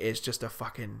really is just a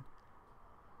fucking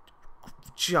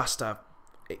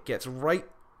it gets right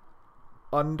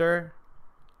under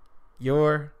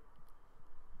your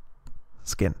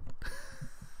skin.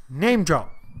 Name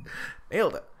drop.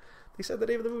 Nailed it. They said the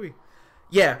name of the movie.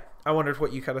 Yeah, I wondered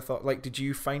what you kind of thought. Like, did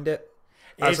you find it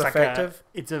as effective?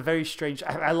 It's a very strange.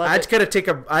 I love I it. I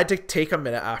had to take a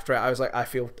minute after it. I was like, I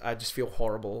just feel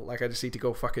horrible. Like I just need to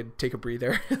go fucking take a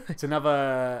breather. It's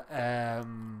another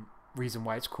reason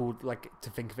why it's called, like, to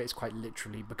think of it as quite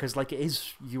literally, because like it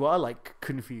is, you are like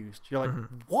confused. You're like,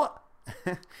 what?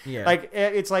 Yeah. Like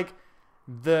it's like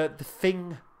the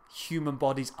thing human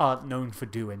bodies aren't known for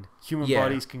doing. Human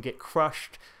bodies can get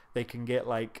crushed. They can get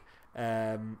like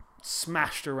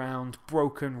smashed around,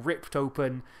 broken, ripped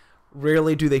open.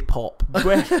 Rarely do they pop.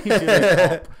 Rarely do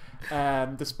they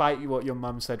pop. Despite what your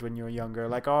mum said when you were younger,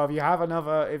 like, oh, if you have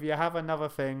another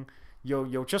thing,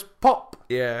 you'll just pop.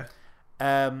 Yeah.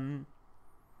 So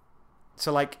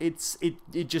like it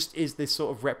just is this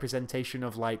sort of representation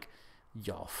of like,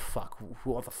 yo, fuck,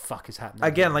 what the fuck is happening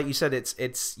Again, here? like you said,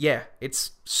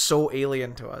 it's so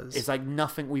alien to us. It's like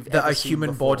nothing we've that ever a seen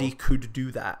human before. body could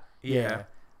do that. Yeah.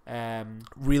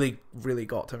 Really, really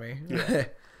got to me. Yeah.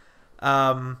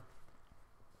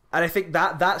 And I think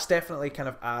that's definitely kind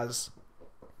of as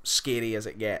scary as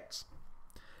it gets.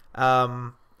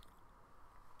 Obviously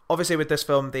with this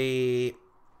film, not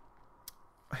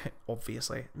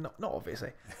obviously.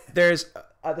 There's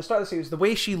at the start of the series, the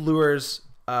way she lures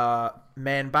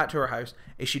men back to her house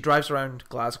is she drives around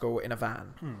Glasgow in a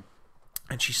van,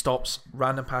 and she stops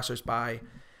random passers-by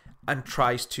and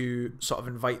tries to sort of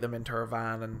invite them into her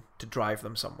van and to drive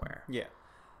them somewhere. Yeah.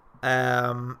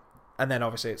 And then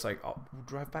obviously it's like, oh, we'll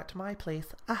drive back to my place.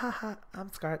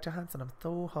 I'm Scarlett Johansson. I'm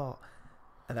so hot.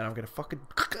 And then I'm gonna fucking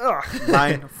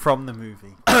Line from the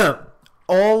movie.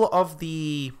 all of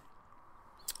the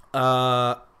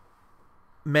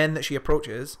men that she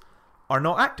approaches are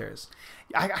not actors.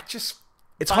 I just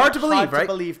It's hard to believe, right? To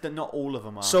believe that not all of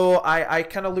them are. So I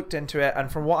kind of looked into it,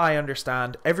 and from what I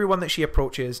understand, everyone that she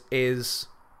approaches is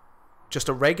just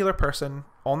a regular person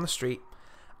on the street,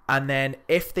 and then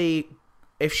if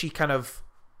she kind of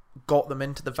got them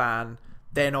into the van,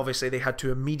 then obviously they had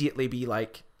to immediately be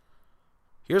like,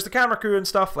 here's the camera crew and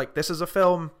stuff, like, this is a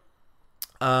film,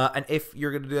 and if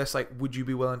you're going to do this, like, would you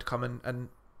be willing to come and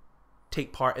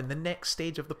take part in the next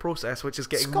stage of the process, which is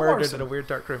getting Scott murdered Morrison. in a weird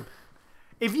dark room.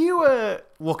 If you were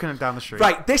walking down the street...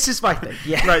 Right, this is my thing.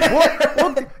 Yeah.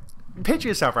 Right, picture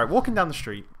yourself, right, walking down the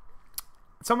street.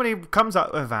 Somebody comes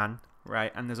out of a van,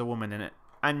 right, and there's a woman in it.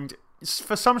 And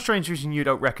for some strange reason, you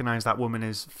don't recognise that woman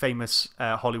as famous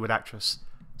Hollywood actress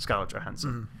Scarlett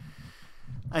Johansson.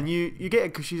 And you get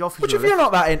it because she's offers Which, you if a you're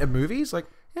lift. not that into movies, like,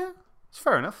 Yeah, it's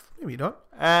fair enough. maybe you don't.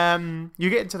 You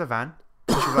get into the van.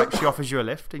 She offers you a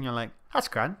lift, and you're like, that's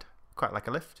grand. Quite like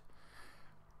a lift.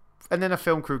 And then a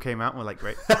film crew came out and were like,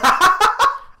 great.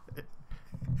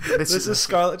 This is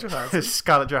Scarlett Johansson.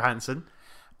 Scarlett Johansson.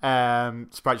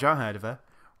 Sprite, you haven't heard of her.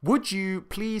 Would you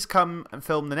please come and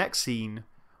film the next scene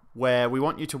where we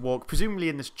want you to walk, presumably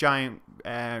in this giant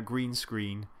green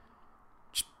screen,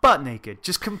 just butt naked,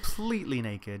 just completely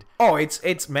naked. Oh,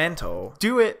 it's mental.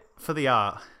 Do it for the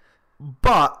art.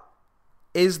 But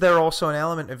is there also an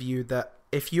element of you that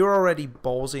if you're already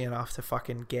ballsy enough to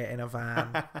fucking get in a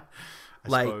van,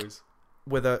 like, suppose.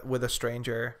 with a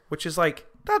stranger, which is like,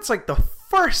 that's like the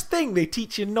first thing they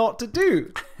teach you not to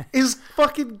do, is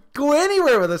fucking go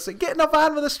anywhere with us. Get in a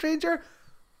van with a stranger,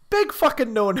 big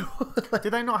fucking no-no.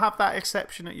 Did they not have that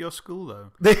exception at your school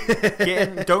though?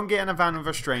 Don't get in a van with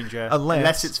a stranger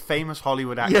Unless it's famous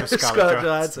Hollywood actress Scarlett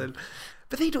Johansson.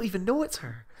 but they don't even know it's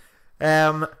her.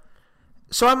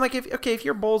 So I'm like, if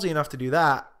you're ballsy enough to do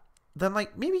that, then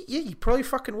like maybe you probably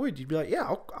fucking would. You'd be like,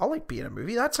 yeah, I'll like be in a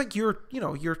movie. That's like your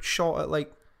shot at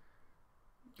like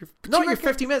your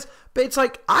 50 minutes, but it's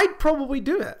like I'd probably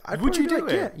do it. Would you do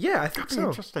it? Yeah, I think so.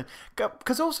 Interesting.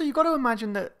 Because also you got to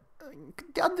imagine that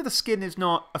Under the Skin is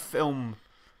not a film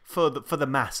for the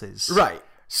masses, right?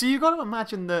 So you got to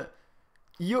imagine that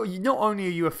you not only are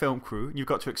you a film crew, you've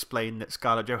got to explain that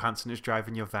Scarlett Johansson is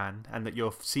driving your van and that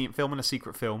you're filming a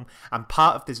secret film, and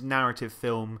part of this narrative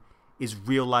film is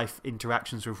real life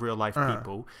interactions with real life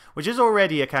people, which is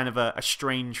already a kind of a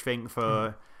strange thing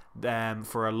for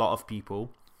a lot of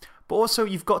people. But also,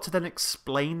 you've got to then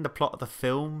explain the plot of the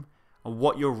film and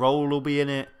what your role will be in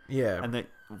it. Yeah,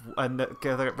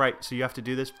 right. So you have to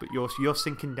do this, but you're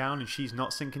sinking down and she's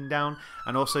not sinking down,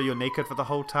 and also you're naked for the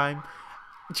whole time.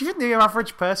 Do you think the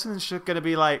average person is just going to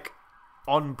be like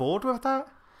on board with that?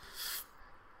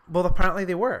 Well, apparently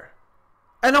they were,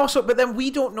 and also, but then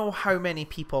we don't know how many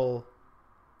people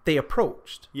they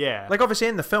approached. Yeah, like obviously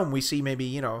in the film we see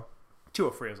maybe 2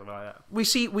 or 3 or something like that. We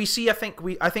see. I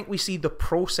think we see the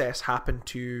process happen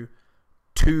to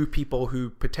 2 people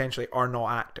who potentially are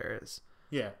not actors.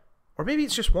 Yeah, or maybe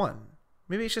it's just one.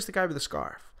 Maybe it's just the guy with the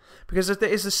scarf. Because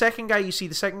it's the second guy you see.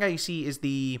 The second guy you see is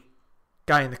the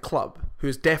guy in the club who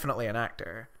is definitely an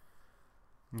actor.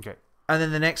 Okay. And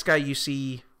then the next guy you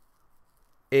see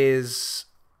is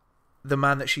the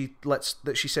man that she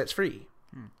sets free.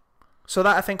 So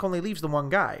that I think only leaves the one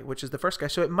guy, which is the first guy.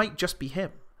 So it might just be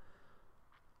him,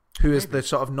 who is the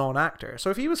sort of non-actor.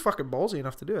 So if he was fucking ballsy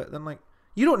enough to do it, then like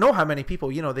you don't know how many people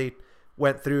they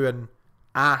went through and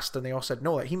asked, and they all said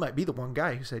no. Like, he might be the one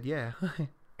guy who said yeah.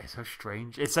 It's so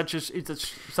strange. It's such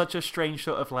a strange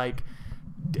sort of like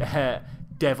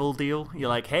devil deal. You're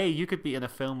like, hey, you could be in a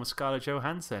film with Scarlett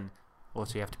Johansson.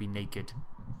 Also, you have to be naked.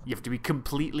 You have to be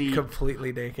completely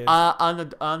naked.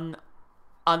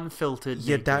 Unfiltered.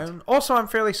 You're naked. Down. Also, I'm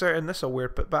fairly certain, this is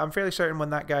weird, but I'm fairly certain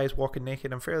when that guy is walking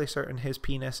naked, I'm fairly certain his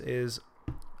penis is.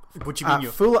 What do you mean?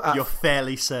 You're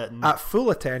fairly certain at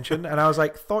full attention, and I was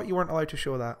like, thought you weren't allowed to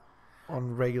show that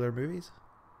on regular movies.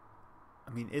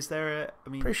 I mean, is there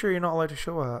pretty sure you're not allowed to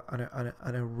show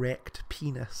an erect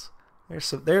penis.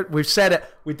 We've said it.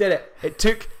 We did it. It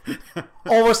took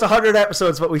almost 100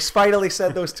 episodes, but we finally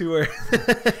said those 2 words.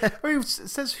 It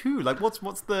says who? Like, what's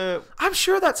the? I'm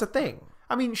sure that's a thing.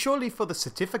 I mean, surely for the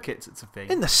certificates, it's a thing.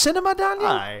 In the cinema, Daniel.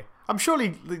 Aye. I'm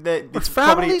surely it's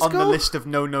probably on the list of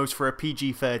no-nos for a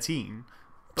PG-13.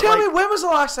 Tell me, when was the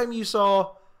last time you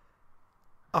saw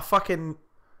a fucking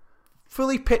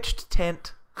fully pitched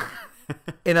tent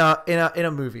in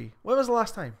a movie? When was the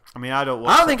last time? I mean, I don't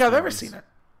think I've ever seen it.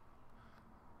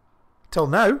 Till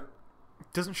now.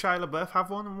 Doesn't Shia LaBeouf have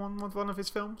one in one of his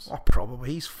films? Oh,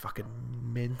 probably. He's fucking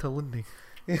mental, isn't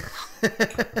he?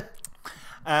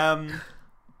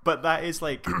 But that is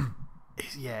like,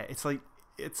 yeah, it's like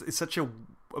it's such a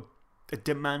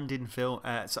demanding film,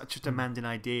 such a demanding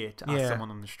idea to ask someone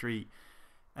on the street.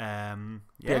 Yeah,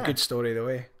 a good story the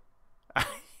way.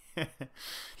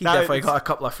 He definitely got a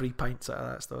couple of free pints out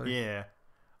of that story. Yeah.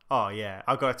 Oh yeah,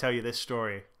 I've got to tell you this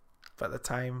story. But at the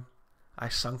time, I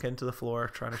sunk into the floor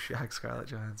trying to shag Scarlett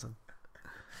Johansson.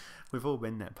 We've all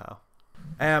been there, pal.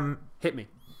 Hit me.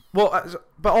 Well,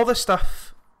 but all this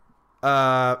stuff,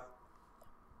 to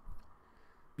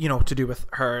do with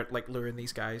her like luring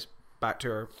these guys back to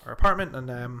her apartment,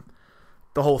 and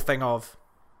the whole thing of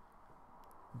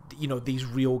these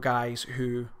real guys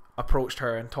who approached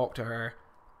her and talked to her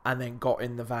and then got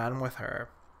in the van with her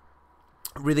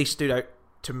really stood out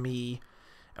to me.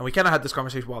 And we kind of had this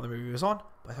conversation while the movie was on,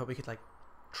 but I thought we could like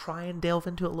try and delve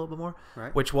into it a little bit more.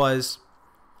 Right. Which was,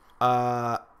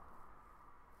 I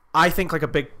think like a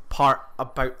big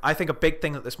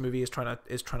thing that this movie is trying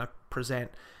to present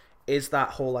is that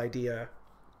whole idea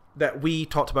that we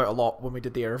talked about a lot when we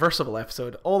did the Irreversible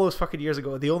episode all those fucking years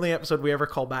ago. The only episode we ever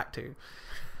call back to.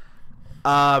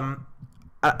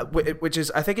 Which is,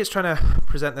 I think it's trying to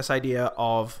present this idea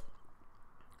of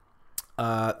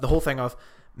the whole thing of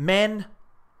men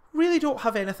really don't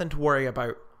have anything to worry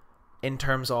about in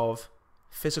terms of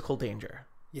physical danger.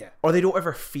 Yeah. Or they don't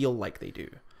ever feel like they do.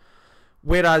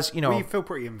 Whereas, we feel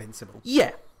pretty invincible.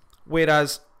 Yeah.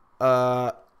 Whereas,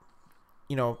 that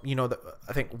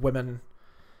I think women,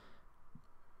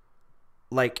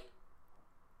 like,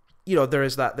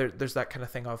 there's that kind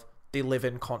of thing of they live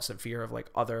in constant fear of like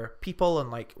other people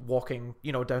and like walking,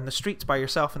 down the streets by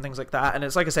yourself and things like that. And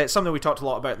it's like I said, it's something we talked a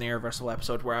lot about in the Irreversible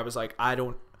episode, where I was like,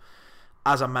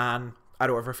 as a man, I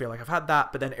don't ever feel like I've had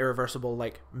that, but then Irreversible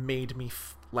like made me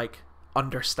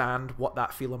understand what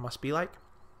that feeling must be like.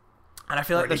 And I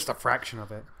feel like at least a fraction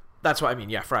of it. That's what I mean.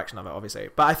 Yeah, fraction of it, obviously.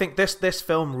 But I think this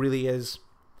film really is,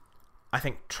 I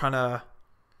think, trying to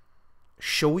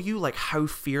show you like how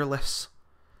fearless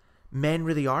men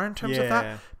really are in terms of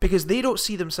that, because they don't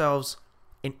see themselves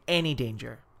in any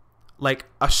danger. Like,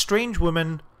 a strange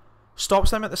woman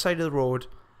stops them at the side of the road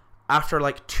after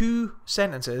like 2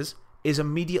 sentences, is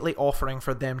immediately offering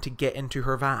for them to get into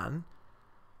her van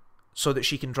so that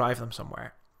she can drive them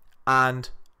somewhere. And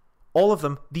all of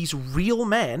them, these real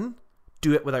men,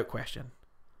 do it without question.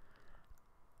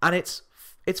 And it's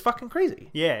fucking crazy.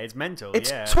 Yeah, it's mental.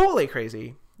 It's totally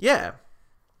crazy. Yeah.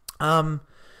 And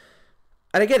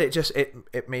again,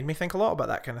 it made me think a lot about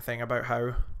that kind of thing, about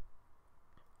how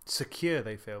secure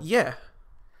they feel. Yeah.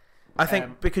 I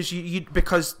think because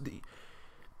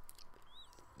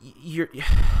you're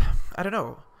I don't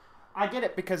know. I get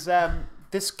it, because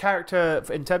this character,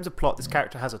 in terms of plot, this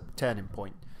character has a turning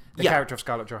point. The character of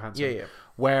Scarlett Johansson. Yeah.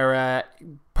 Where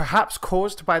perhaps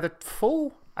caused by the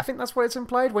fall, I think that's what it's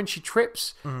implied. When she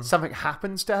trips, something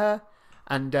happens to her,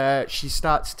 and she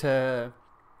starts to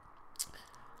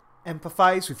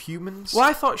empathize with humans. Well,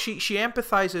 I thought she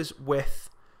empathizes with.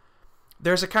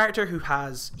 There's a character who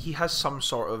has some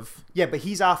sort of but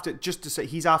he's after, just to say,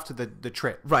 he's after the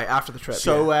trip. Right, after the trip.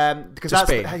 So because to that's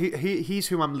Spain. He's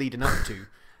whom I'm leading up to.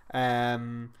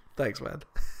 Thanks, man.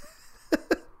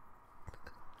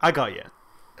 I got you.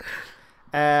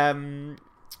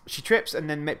 She trips, and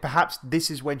then perhaps this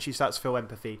is when she starts to feel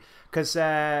empathy, because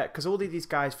all of these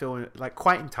guys feel like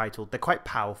quite entitled. They're quite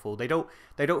powerful. They don't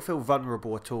feel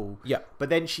vulnerable at all. Yeah. But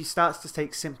then she starts to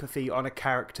take sympathy on a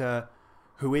character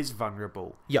who is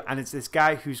vulnerable. Yeah. And it's this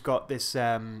guy who's got this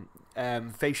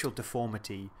facial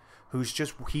deformity,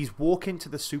 he's walking to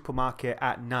the supermarket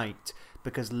at night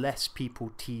because less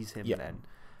people tease him then.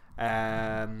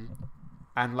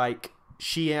 And like,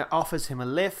 she offers him a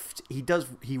lift.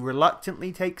 He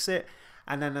reluctantly takes it,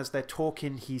 and then as they're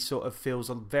talking, he sort of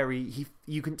feels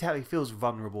you can tell he feels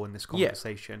vulnerable in this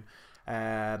conversation.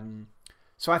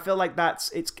 So I feel like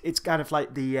it's kind of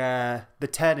like the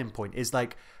turning point is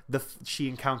like she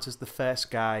encounters the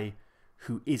first guy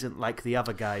who isn't like the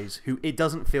other guys, who it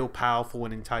doesn't feel powerful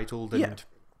and entitled and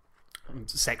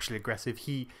sexually aggressive.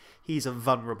 He's a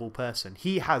vulnerable person.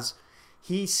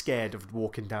 He's scared of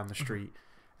walking down the street.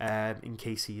 In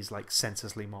case he is like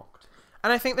senselessly mocked.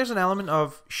 And I think there's an element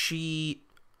of she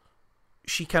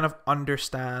kind of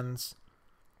understands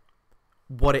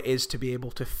what it is to be able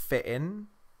to fit in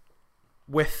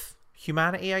with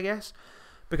humanity, I guess,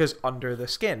 because under the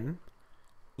skin,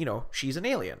 she's an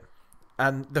alien,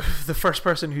 and the first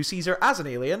person who sees her as an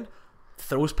alien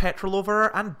throws petrol over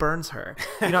her and burns her.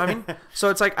 You know what I mean? So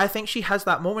it's like, I think she has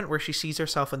that moment where she sees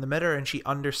herself in the mirror and she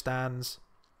understands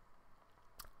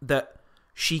that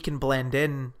she can blend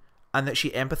in, and that she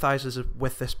empathizes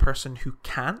with this person who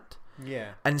can't,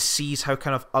 and sees how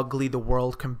kind of ugly the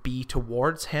world can be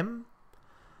towards him,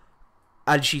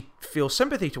 and she feels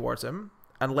sympathy towards him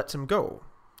and lets him go.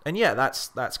 And that's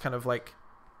kind of like,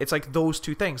 it's like those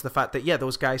two things, the fact that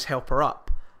those guys help her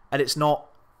up, and it's not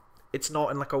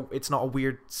a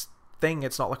weird thing,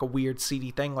 it's not like a weird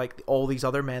seedy thing like all these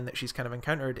other men that she's kind of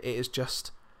encountered. It is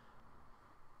just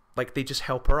like they just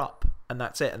help her up, and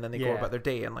that's it, and then they go about their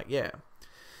day, and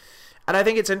and I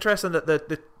think it's interesting that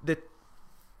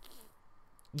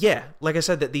like I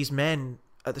said, that these men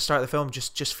at the start of the film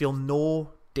just feel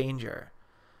no danger,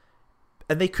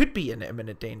 and they could be in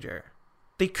imminent danger.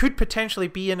 They could potentially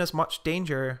be in as much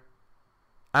danger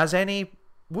as any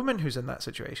woman who's in that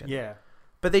situation.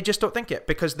 But they just don't think it,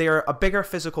 because they're a bigger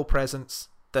physical presence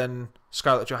than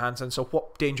Scarlett Johansson. So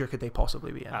what danger could they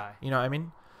possibly be in? You know what I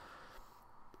mean?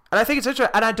 And I think it's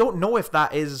interesting, and I don't know if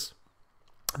that is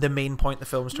the main point the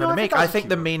film's trying to make. I think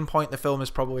the main point the film is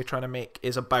probably trying to make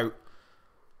is about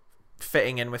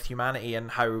fitting in with humanity,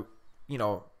 and how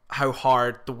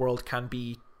hard the world can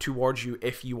be towards you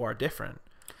if you are different.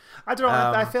 I don't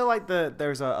know. I feel like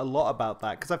there's a lot about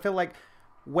that, because I feel like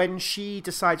when she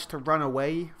decides to run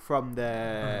away from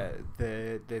the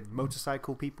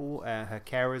motorcycle people, her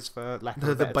carers, for lack of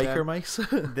a better biker term, mice,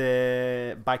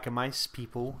 the biker mice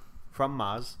people from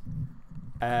Mars.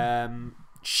 That's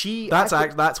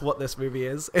what this movie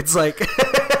is. It's like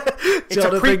it's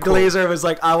Jonathan Glazer was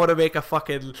like, I want to make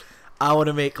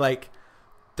like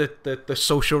the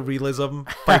social realism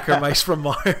biker mice from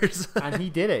Mars, and he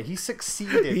did it. He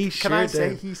succeeded. Can I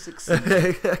say he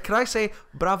succeeded? Can I say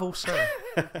bravo, sir?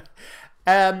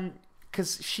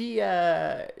 Because she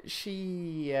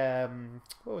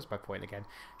what was my point again?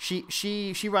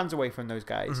 She runs away from those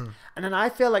guys, and then I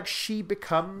feel like she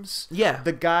becomes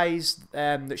the guys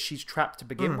that she's trapped to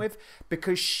begin with,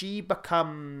 because she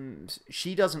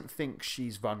doesn't think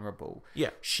she's vulnerable.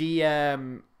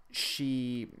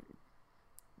 she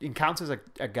encounters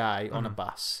a guy on a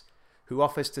bus who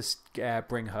offers to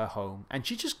bring her home, and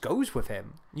she just goes with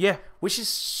him. Yeah. Which is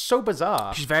so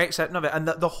bizarre. She's very accepting of it. And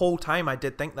the whole time I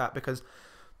did think that, because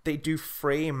they do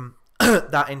frame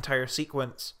that entire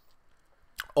sequence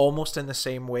almost in the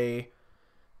same way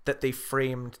that they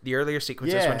framed the earlier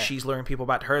sequences when she's luring people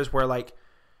back to hers, where like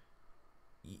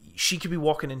she could be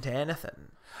walking into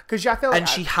anything. Because I feel like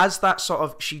she has that sort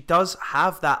of, she does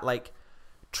have that like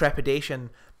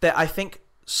trepidation that I think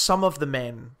some of the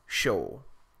men show.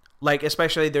 Like,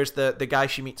 especially there's the guy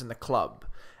she meets in the club,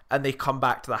 and they come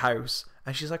back to the house,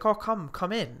 and she's like, oh,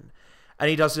 come in. And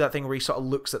he does that thing where he sort of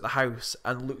looks at the house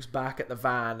and looks back at the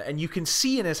van, and you can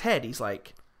see in his head, he's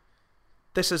like,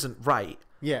 this isn't right.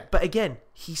 Yeah. But again,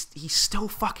 he still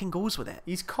fucking goes with it.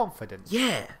 He's confident.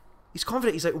 Yeah. He's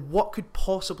confident. He's like, what could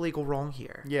possibly go wrong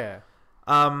here? Yeah.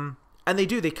 And they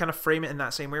kind of frame it in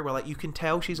that same way where like you can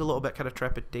tell she's a little bit kind of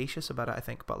trepidatious about it, I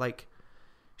think, but like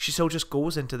she still just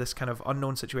goes into this kind of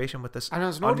unknown situation with this and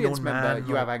as an audience member,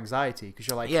 you have anxiety because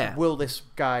you're like, will this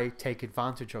guy take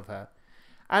advantage of her?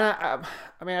 And I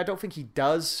mean, I don't think he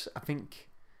does. I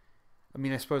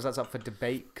suppose that's up for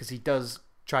debate because he does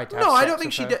try to have sex I don't think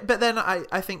with she her. did, but then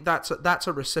I think that's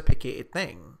a reciprocated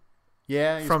thing.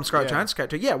 Yeah, from Scarlett Johansson's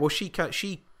character. Yeah, well,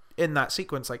 she in that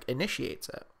sequence like initiates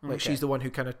it. Like she's the one who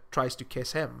kind of tries to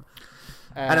kiss him,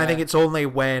 and I think it's only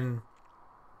when,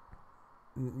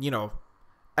 you know,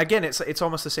 again, it's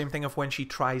almost the same thing of when she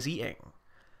tries eating,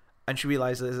 and she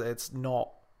realizes it's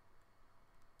not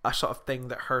a sort of thing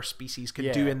that her species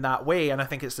can do in that way. And I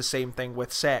think it's the same thing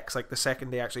with sex. Like the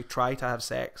second they actually try to have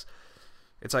sex,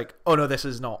 it's like, oh no, this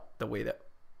is not the way that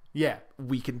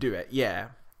we can do it. Yeah.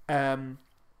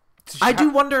 I do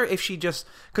wonder if she just,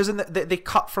 because they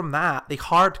cut from that, they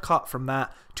hard cut from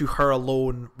that to her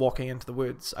alone walking into the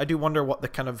woods. I do wonder what the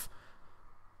kind of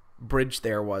bridge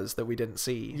there was that we didn't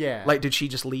see. Yeah, like did she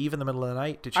just leave in the middle of the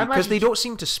night? Did she? Because they don't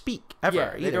seem to speak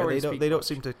ever. Yeah, either. They don't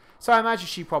seem to. So I imagine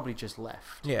she probably just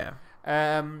left. Yeah.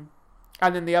 And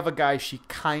then the other guy she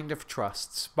kind of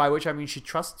trusts, by which I mean she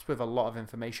trusts with a lot of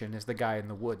information, is the guy in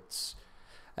the woods.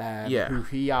 Who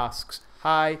he asks,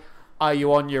 "Hi, are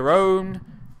you on your own?"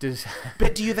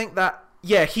 But do you think that?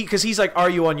 Yeah, because he's like,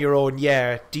 "Are you on your own?"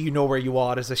 Yeah. Do you know where you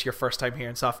are? Is this your first time here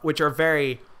and stuff? Which are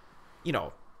very, you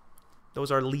know,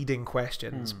 those are leading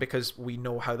questions because we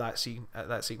know how that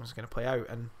sequence is going to play out.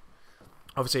 And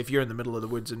obviously, if you're in the middle of the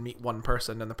woods and meet one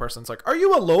person and the person's like, "Are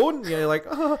you alone?" You're like,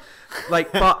 "Oh,"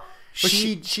 like, but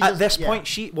she at this point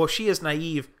she is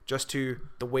naive just to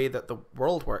the way that the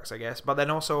world works, I guess. But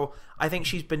then also, I think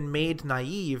she's been made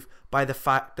naive by the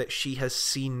fact that she has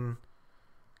seen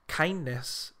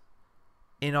kindness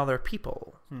in other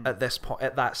people at this point,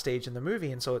 at that stage in the movie,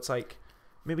 and so it's like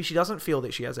maybe she doesn't feel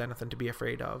that she has anything to be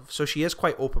afraid of, so she is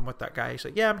quite open with that guy. She's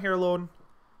like, yeah, I'm here alone,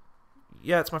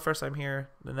 yeah, it's my first time here,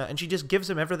 and she just gives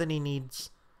him everything he needs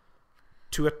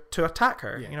to attack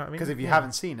her. You know what I mean? Because if you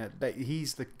haven't seen it,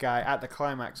 he's the guy at the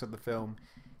climax of the film.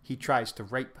 He tries to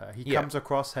rape her. He comes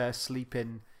across her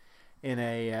sleeping in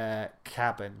a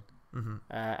cabin,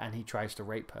 and he tries to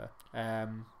rape her.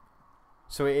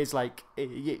 So it is like,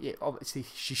 obviously,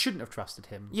 she shouldn't have trusted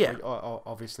him. Yeah.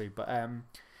 Obviously. But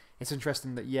it's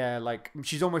interesting that, like,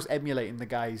 she's almost emulating the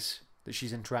guys that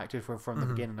she's interacted with from the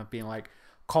beginning of being, like,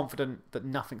 confident that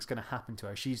nothing's going to happen to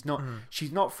her. She's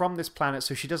not from this planet,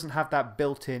 so she doesn't have that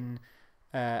built-in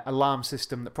alarm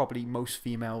system that probably most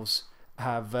females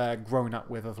have grown up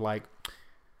with of, like,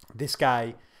 this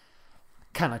guy,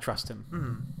 can I trust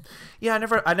him? Yeah,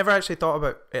 I never actually thought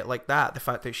about it like that. The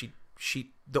fact that she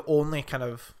the only kind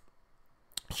of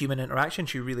human interaction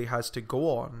she really has to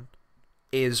go on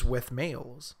is with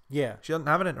males. Yeah. She doesn't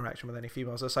have an interaction with any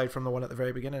females aside from the one at the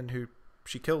very beginning who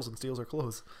she kills and steals her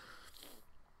clothes.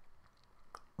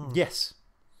 Yes.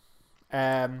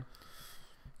 Yeah,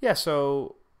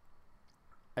 so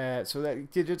that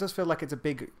it does feel like it's a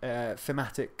big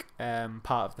thematic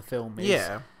part of the film.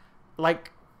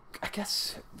 Like, I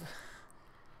guess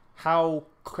how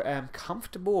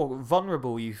comfortable or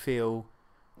vulnerable you feel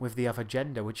with the other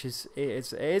gender, which is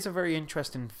it is a very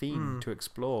interesting theme to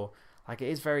explore. Like, it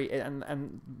is very,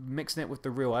 and mixing it with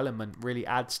the real element really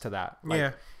adds to that.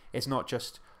 Like, it's not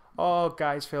just, oh,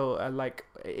 guys feel like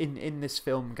in this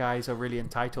film guys are really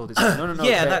entitled. It's like, no.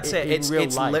 Yeah, that's it. It's real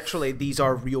life. Literally, these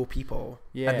are real people,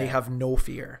 and they have no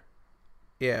fear.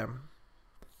 Yeah,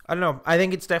 I don't know. I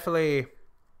think it's definitely,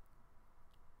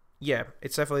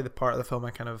 the part of the film I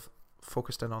kind of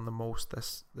focused in on the most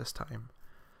this time.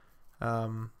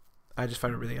 I just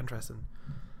found it really interesting.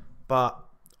 But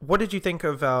what did you think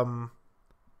of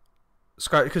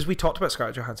because we talked about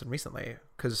Scarlett Johansson recently,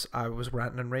 because I was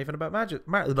ranting and raving about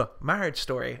Marriage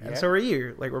Story, and so were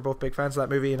you. Like, we're both big fans of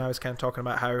that movie, and I was kind of talking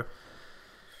about how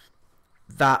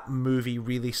that movie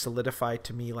really solidified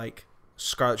to me, like,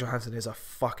 Scarlett Johansson is a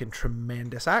fucking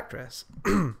tremendous actress.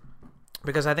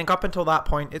 Because I think up until that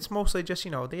point, it's mostly just,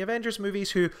 the Avengers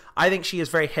movies, who I think she is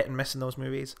very hit and miss in those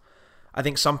movies. I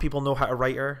think some people know how to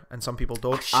write her, and some people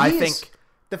don't.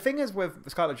 The thing is with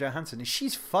Scarlett Johansson is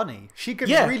she's funny. She can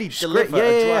really deliver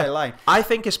a dry line. I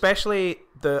think especially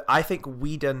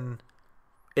Whedon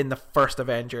in the first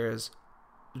Avengers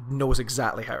knows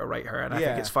exactly how to write her, and I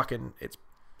think it's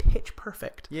pitch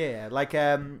perfect. Yeah, like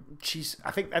I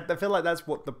feel like that's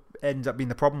what ends up being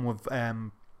the problem with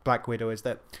Black Widow, is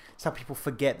that it's how people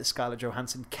forget that Scarlett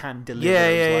Johansson can deliver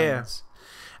those lines.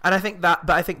 And I think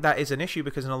that is an issue,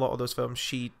 because in a lot of those films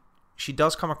she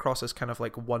does come across as kind of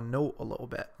like one note a little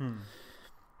bit. And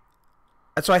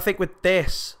so I think with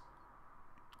this,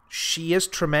 she is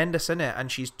tremendous in it,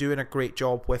 and she's doing a great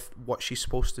job with what she's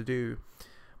supposed to do.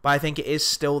 But I think it is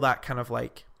still that kind of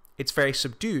like, it's very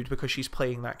subdued because she's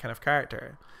playing that kind of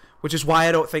character, which is why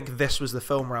I don't think this was the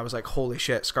film where I was like, holy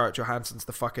shit, Scarlett Johansson's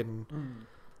the fucking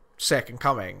second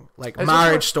coming. Like,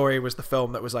 Marriage Story was the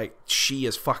film that was like, she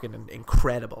is fucking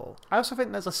incredible. I also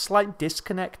think there's a slight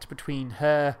disconnect between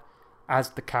her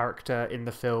as the character in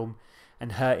the film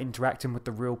and her interacting with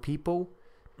the real people,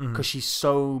 because she's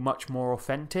so much more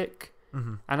authentic.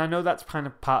 And I know that's kind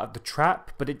of part of the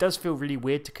trap, but it does feel really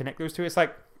weird to connect those two. It's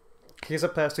like, here's a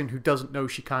person who doesn't know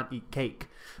she can't eat cake,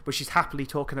 but she's happily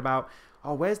talking about,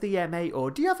 oh, where's the M8,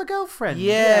 or do you have a girlfriend?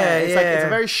 It's like, it's a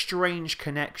very strange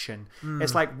connection.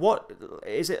 It's like, what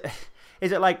is it?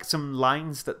 Is it like some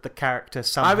lines that the character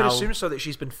somehow... I would assume so, that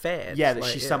she's been fed. Yeah, that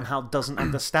she somehow doesn't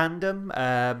understand them.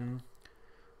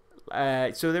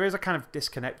 So there is a kind of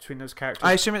disconnect between those characters.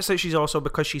 I assume it's that she's also,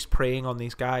 because she's preying on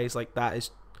these guys, like,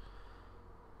 that's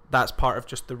part of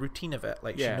just the routine of it.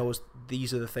 Like, she knows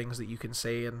these are the things that you can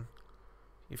say, and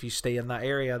if you stay in that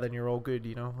area, then you're all good,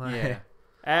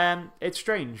 It's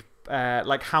strange.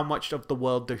 Like, how much of the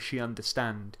world does she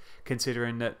understand,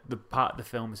 considering that the part of the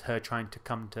film is her trying to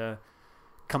come to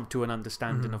an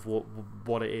understanding of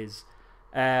what it is.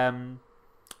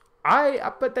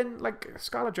 But then, like,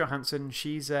 Scarlett Johansson,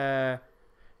 she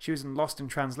was in Lost in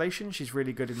Translation. She's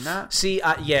really good in that. See,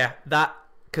 that,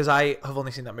 because I have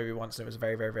only seen that movie once, and it was a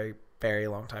very, very, very, very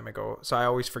long time ago. So I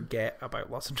always forget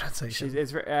about Lost in Translation.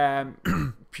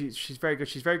 She's very good.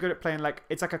 She's very good at playing, like,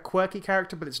 it's like a quirky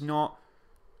character, but it's not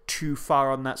too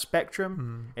far on that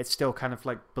spectrum. It's still kind of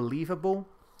like believable.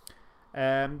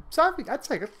 So I'd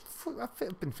say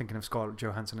I've been thinking of Scarlett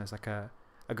Johansson as like a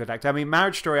good actor. I mean,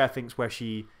 Marriage Story, I think, is where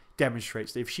she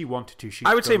demonstrates that if she wanted to, she.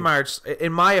 I would say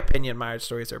in my opinion, Marriage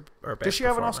Stories are best. Does she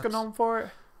have an Oscar nom for it?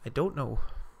 I don't know.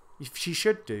 She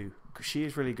should do, because she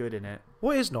is really good in it.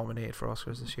 What is nominated for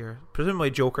Oscars this year? Presumably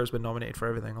Joker's been nominated for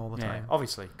everything all the time.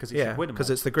 Obviously, because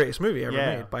it's the greatest movie ever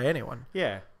made by anyone.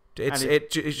 Yeah.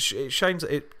 It shines.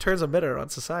 It turns a mirror on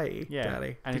society,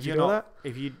 Daddy. And Did you know that?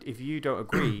 If you don't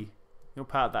agree, you're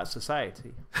part of that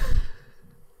society.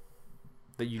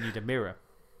 That you need a mirror.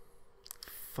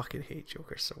 Fucking hate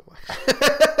Joker so much.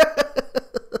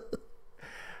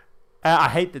 I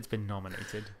hate that it's been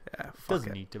nominated. Yeah,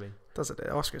 doesn't need to be. Doesn't it?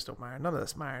 Oscars don't matter. None of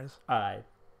this matters. Aye.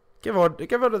 Give out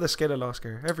of the skin an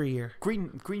Oscar every year.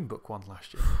 Green Book won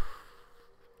last year.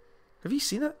 Have you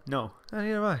seen it? No.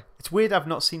 Neither have I. It's weird I've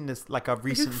not seen this, like, a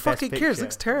recent Who fucking Best cares? Picture. It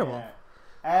looks terrible.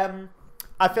 Yeah.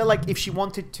 I feel like if she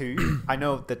wanted to, I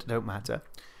know that it don't matter,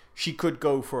 she could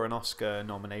go for an Oscar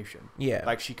nomination. Yeah.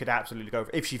 Like, she could absolutely go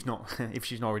for, if she's not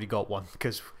already got one,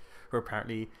 because we're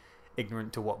apparently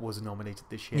ignorant to what was nominated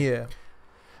this year.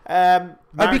 Yeah.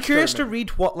 I'd be curious to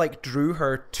read what, like, drew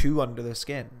her to Under the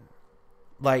Skin.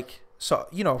 Like, so,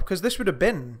 because this would have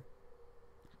been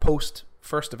post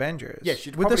First Avengers. Yeah,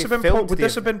 she'd would this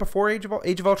have been before Age of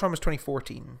Ultron was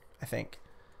 2014, I think.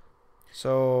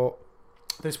 So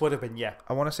this would have been, yeah.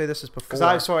 I want to say this is before, because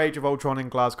I saw Age of Ultron in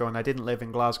Glasgow, and I didn't live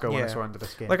in Glasgow when I saw Under the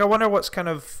Skin. Like, I wonder what kind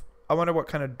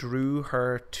of drew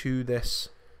her to this,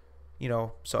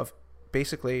 sort of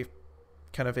basically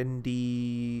kind of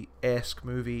indie-esque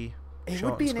movie. It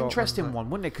would be an interesting one,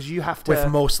 wouldn't it? Because you have to... with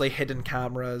mostly hidden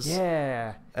cameras.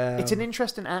 Yeah. It's an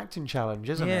interesting acting challenge,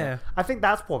 isn't it? I think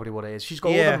that's probably what it is. She's got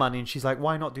all the money, and she's like,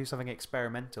 why not do something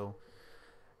experimental?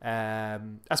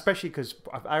 Especially because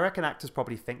I reckon actors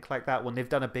probably think like that. When they've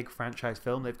done a big franchise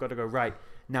film, they've got to go, right,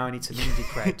 Now I need some indie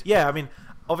cred. Yeah, I mean,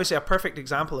 obviously a perfect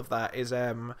example of that is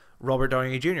Robert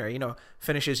Downey Jr. You know,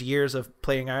 finishes years of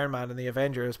playing Iron Man in the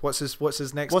Avengers. What's his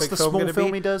next What's big the film small going to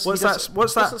film be? he does? What's He that? does-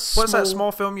 What's does that? a What's that small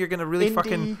small film you're going to really indie-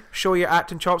 fucking show your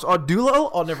acting chops? Oh, Doolittle?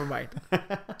 Oh, never mind.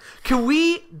 Can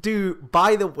we do?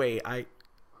 By the way,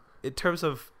 in terms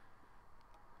of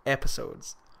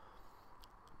episodes,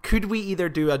 could we either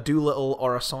do a Doolittle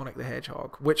or a Sonic the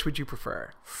Hedgehog? Which would you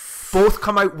prefer? Both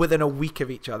come out within a week of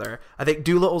each other. I think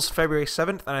Doolittle's February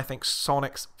 7th, and I think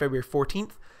Sonic's February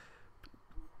 14th.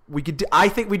 We could. I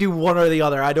think we do one or the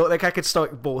other. I don't think I could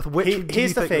start both. Which do you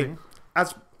Here's the think thing.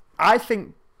 As I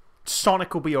think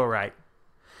Sonic will be all right.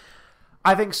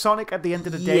 I think Sonic at the end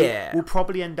of the day Yeah. will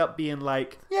probably end up being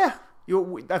like, yeah.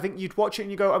 I think you'd watch it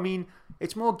and you go, I mean,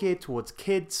 it's more geared towards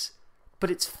kids, but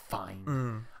it's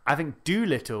fine. I think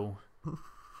Doolittle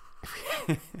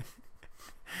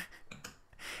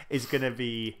is going to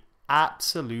be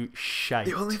absolute shite.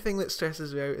 The only thing that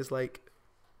stresses me out is like,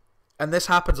 and this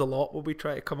happens a lot when we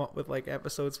try to come up with like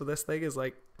episodes for this thing, is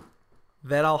like,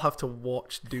 then I'll have to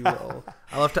watch Doolittle.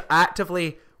 I'll have to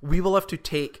actively, we will have to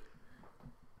take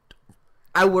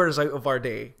hours out of our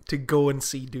day to go and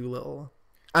see Doolittle.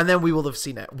 And then we will have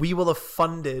seen it. We will have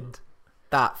funded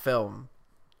that film.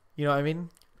 You know what I mean?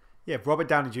 Yeah, Robert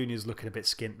Downey Jr. is looking a bit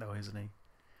skint though, isn't he?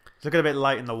 He's looking a bit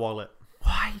light in the wallet.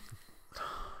 Why?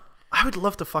 I would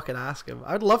love to fucking ask him.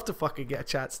 I'd love to fucking get a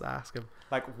chance to ask him.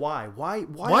 Like, why? Why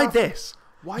This?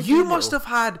 Why You Doolittle? must have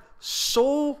had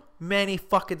so many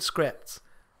fucking scripts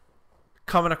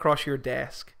coming across your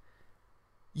desk.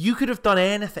 You could have done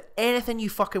anything you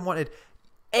fucking wanted.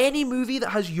 Any movie that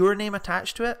has your name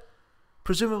attached to it,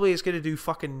 presumably it's going to do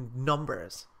fucking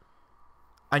numbers.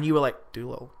 And you were like,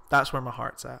 Doolittle. That's where my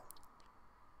heart's at.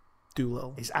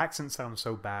 Doolittle. His accent sounds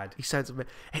so bad. He sounds a bit,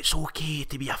 it's okay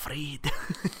to be afraid.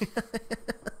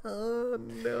 Oh,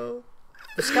 no.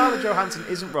 But Scarlett Johansson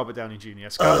isn't Robert Downey Jr.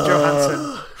 Scarlett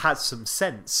Johansson has some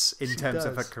sense in terms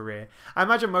of her does. career. I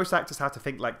imagine most actors have to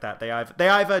think like that. They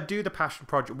either do the passion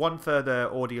project, one for the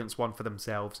audience, one for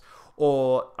themselves,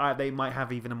 or they might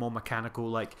have even a more mechanical,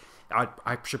 like,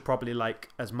 I should probably, like,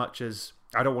 as much as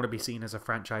I don't want to be seen as a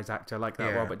franchise actor like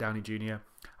that, Yeah. Robert Downey Jr.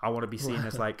 I want to be seen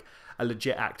as like a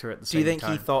legit actor at the Do same you think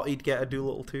time. he thought he'd get a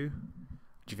Doolittle too?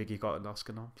 Do you think he got an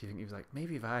Oscar now? Do you think he was like,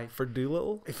 maybe For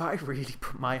Doolittle? if I really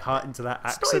put my heart into that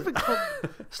It's accent?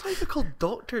 not even called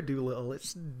Dr. Doolittle.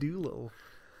 It's Doolittle.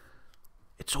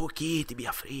 It's okay to be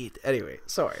afraid. Anyway,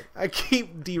 sorry. I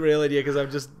keep derailing you because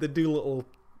I'm just the Doolittle.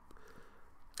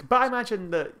 But I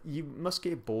imagine that you must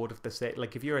get bored of the set.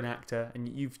 Like, if you're an actor and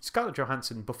you've Scarlett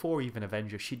Johansson before even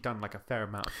Avengers, she'd done like a fair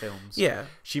amount of films. Yeah.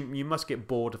 You must get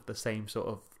bored of the same sort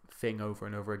of thing over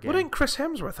and over again. Well, didn't Chris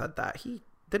Hemsworth had that?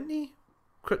 Didn't he?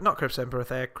 Not Chris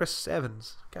Hemsworth. Chris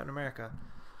Evans, Captain America.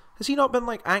 Has he not been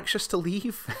like anxious to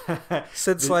leave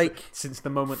since like since the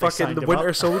moment they fucking signed the him Winter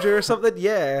up. Soldier or something?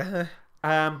 Yeah.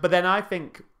 But then I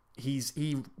think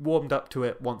he warmed up to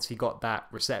it once he got that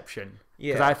reception.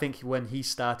 Because Yeah. I think when he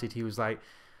started, he was like,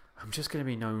 I'm just going to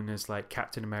be known as like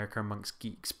Captain America amongst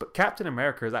geeks. But Captain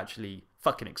America has actually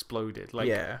fucking exploded. Like,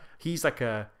 Yeah. he's like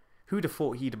who'd have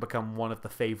thought he'd have become one of the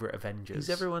favourite Avengers? He's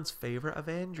everyone's favorite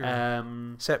Avenger.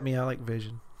 Except me, I like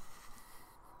Vision.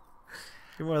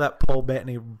 You're more of that Paul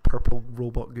Bettany purple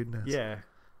robot goodness. yeah.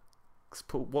 'Cause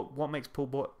what makes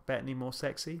Paul Bettany more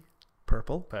sexy?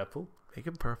 Purple. Purple. Make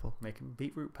him purple. Make him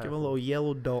beetroot purple. Give him a little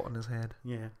yellow dot on his head.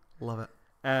 Yeah. Love it.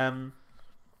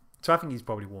 So I think he's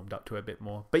probably warmed up to it a bit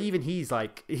more. But even he's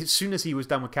like, as soon as he was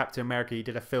done with Captain America, he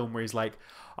did a film where he's like,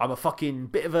 I'm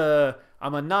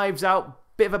a knives out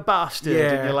bit of a bastard.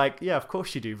 Yeah. And you're like, yeah, of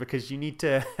course you do, because you need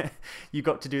to, you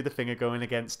got to do the thing of going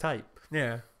against type.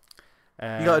 Yeah.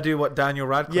 You got to do what Daniel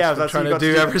Radcliffe's yeah, been that's trying what to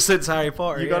you do gotta do. ever since Harry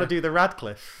Potter. You got to do the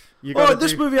Radcliffe. You Oh, gotta in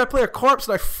this do- movie I play a corpse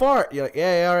and I fart. You're like,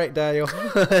 yeah, all right, Daniel.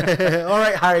 All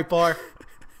right, Harry Potter.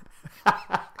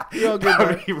 You're all good, That man.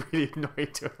 would be really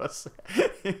annoyed to us.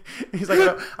 He's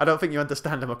like, I don't think you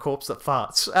understand. I'm a corpse that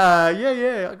farts.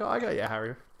 Yeah, I got you,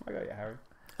 Harry.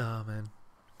 Oh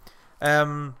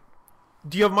man.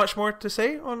 Do you have much more to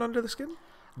say on Under the Skin?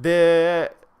 The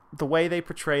way they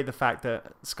portray the fact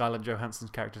that Scarlett Johansson's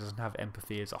character doesn't have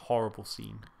empathy is a horrible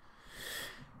scene.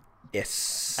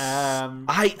 Yes.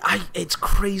 It's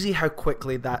crazy how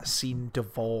quickly that scene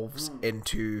devolves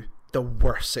into the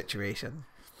worst situation.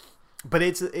 But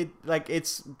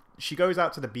she goes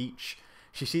out to the beach.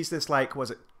 She sees this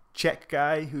Czech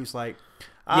guy who's like,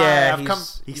 Yeah, I've come.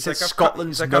 He he's says like,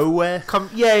 Scotland's he's like, I've nowhere.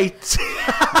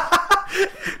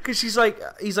 Because he's like,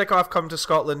 oh, I've come to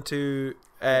Scotland to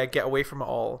get away from it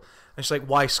all. And she's like,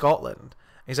 why Scotland?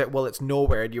 And he's like, well, it's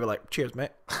nowhere. And you were like, cheers,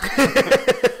 mate.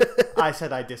 I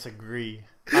said I disagree.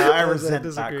 I resent that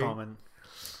disagree. comment.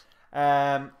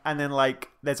 And then like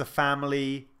there's a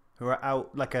family who are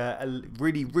out, like a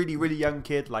really, really, really young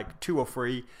kid, like 2 or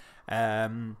 3, who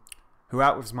are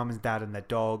out with his mum and dad and their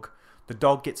dog. The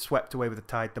dog gets swept away with the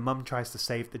tide. The mum tries to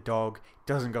save the dog.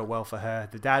 Doesn't go well for her.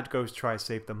 The dad goes to try to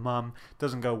save the mum.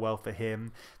 Doesn't go well for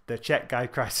him. The Czech guy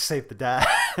tries to save the dad.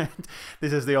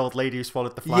 This is the old lady who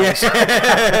swallowed the fly.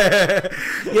 Yeah.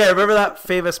 Yeah, remember that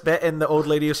famous bit in The Old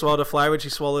Lady Who Swallowed a Fly when she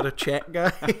swallowed a Czech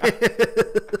guy?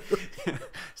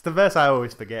 It's the verse I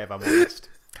always forget, if I'm honest.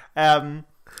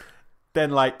 Then,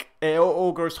 like, it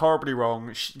all goes horribly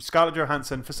wrong. Scarlett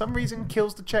Johansson, for some reason,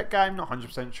 kills the Czech guy. I'm not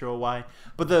 100% sure why.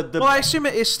 But well, I assume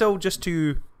it is still just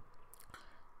to...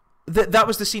 That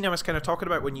was the scene I was kind of talking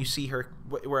about when you see her,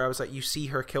 where I was like, you see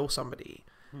her kill somebody.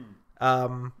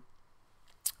 I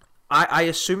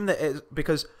assume that it's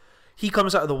because he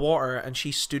comes out of the water and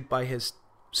she stood by his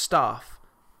stuff.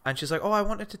 And she's like, oh, I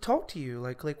wanted to talk to you.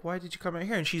 Like, why did you come out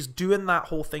here? And she's doing that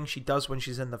whole thing she does when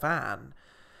she's in the van,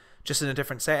 just in a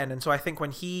different setting. And so I think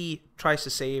when he tries to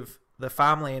save the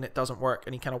family and it doesn't work,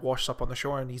 and he kind of washes up on the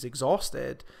shore and he's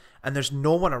exhausted and there's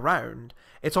no one around,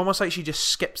 it's almost like she just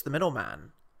skips the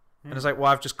middleman. And it's like,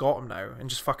 well, I've just got him now, and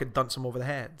just fucking dunce him over the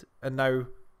head. And now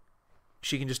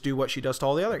she can just do what she does to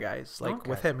all the other guys, like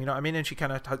with him, you know what I mean? And she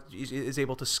kind of is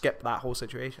able to skip that whole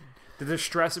situation. The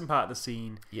distressing part of the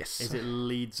scene, yes, is it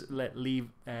lends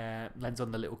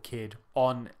on the little kid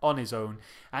on his own,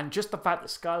 and just the fact that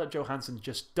Scarlett Johansson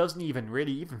just doesn't even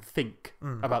really think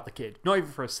about the kid, not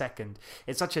even for a second.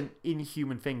 It's such an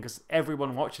inhuman thing because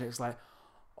everyone watching it is like,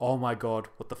 oh my god,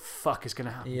 what the fuck is going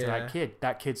to happen to that kid?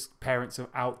 That kid's parents are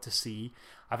out to sea.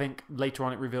 I think later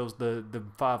on it reveals the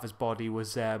father's body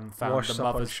was found. Washed the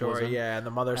mother's shore, wasn't. Yeah, and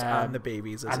the mother's and the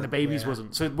baby's. And the baby's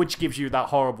wasn't. So which gives you that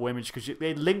horrible image because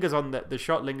it lingers on the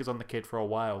shot lingers on the kid for a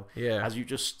while. Yeah. As you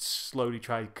just slowly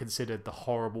try to consider the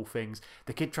horrible things.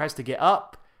 The kid tries to get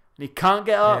up and he can't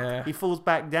get up. Yeah. He falls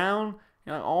back down.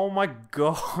 You're like, oh my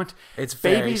god. It's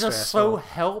very babies stressful. are so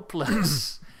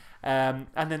helpless. And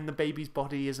then the baby's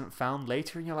body isn't found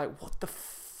later, and you're like, what the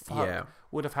fuck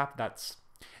would have happened?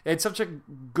 It's such a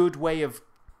good way of,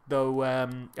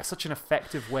 such an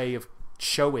effective way of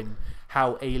showing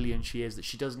how alien she is, that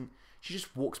she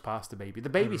just walks past the baby. The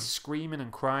baby's screaming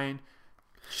and crying.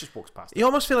 She just walks past it. You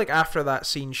almost feel like after that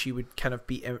scene, she would kind of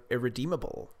be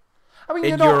irredeemable. I mean,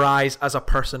 in your eyes as a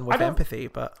person with empathy,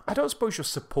 but I don't suppose you're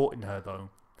supporting her though.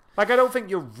 Like, I don't think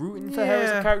you're rooting for her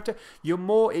as a character. You're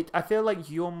more. I feel like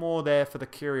you're more there for the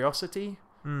curiosity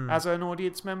as an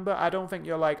audience member. I don't think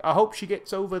you're like, I hope she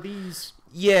gets over these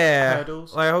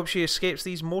hurdles. I hope she escapes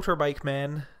these motorbike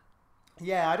men.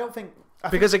 Yeah, I don't think.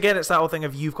 Because again, it's that whole thing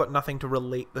of you've got nothing to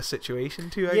relate the situation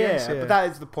to. I guess. Yeah, but that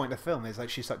is the point of the film. Is like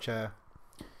she's such a.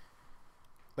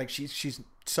 Like she's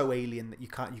so alien that you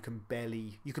can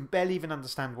barely even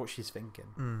understand what she's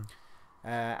thinking.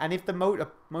 And if the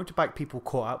motorbike people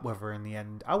caught up with her in the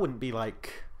end, I wouldn't be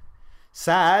like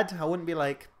sad. I wouldn't be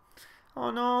like,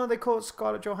 oh no, they caught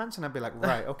Scarlett Johansson. I'd be like,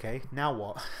 right, okay, now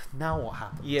what? Now what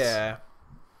happens? Yeah,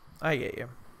 I get you.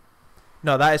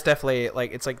 No, that is definitely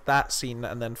like, it's like that scene,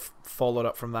 and then followed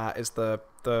up from that is the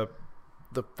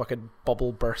fucking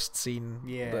bubble burst scene.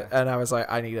 Yeah, and I was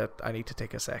like, I need to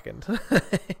take a second,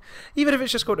 even if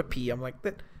it's just go to pee. I'm like,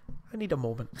 I need a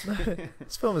moment.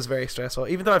 This film is very stressful.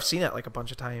 Even though I've seen it like a bunch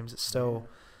of times, it's still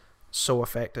so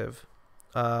effective.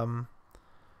 I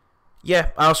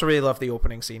also really love the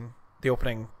opening scene. The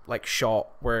opening like shot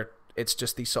where it's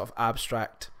just these sort of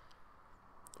abstract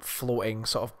floating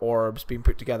sort of orbs being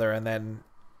put together, and then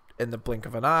in the blink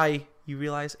of an eye you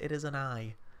realize it is an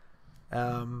eye.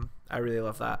 I really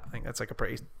love that. I think that's like a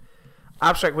pretty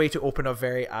abstract way to open a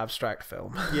very abstract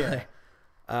film.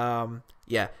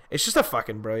 It's just a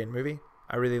fucking brilliant movie.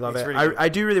 I really love it. Really I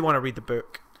do really want to read the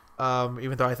book,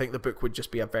 even though I think the book would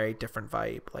just be a very different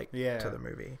vibe to the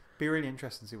movie. Be really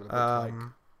interesting to see what it looks like.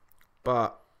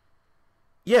 But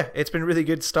yeah, it's been really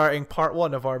good starting part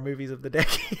 1 of our movies of the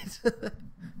decade. With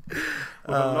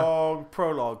a long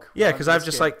prologue. Yeah, because I've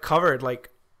just like covered like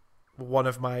one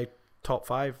of my top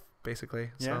 5 basically.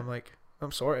 So I'm like,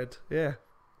 I'm sorted. Yeah.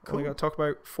 Cool. We got to talk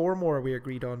about 4 more we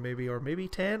agreed on, maybe, or maybe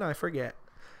 10. I forget.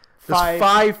 There's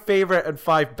 5 favorite and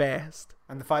 5 best,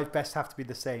 and the 5 best have to be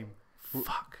the same.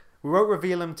 Fuck. We won't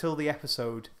reveal them till the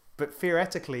episode, but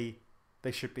theoretically,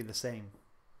 they should be the same.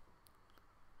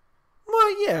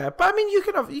 Well, yeah, but I mean, you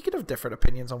could have different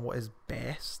opinions on what is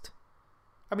best.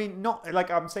 I mean, not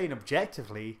like I'm saying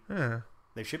objectively,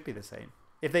 they should be the same.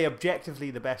 If they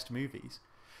objectively the best movies.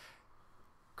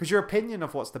 Because your opinion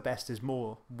of what's the best is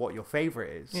more what your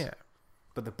favourite is. Yeah.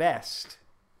 But the best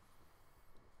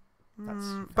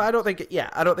But I don't think.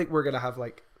 I don't think we're gonna have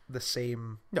like the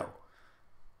same No,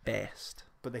 best.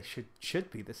 but they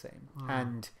should be the same.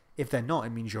 And if they're not, it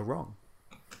means you're wrong.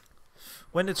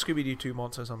 When did Scooby-Doo 2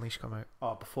 Monsters Unleashed come out?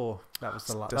 Oh, before that was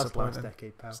the last Disappointing.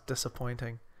 decade, pal. It's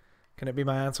disappointing. Can it be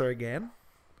my answer again?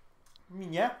 I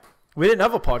mean, yeah. We didn't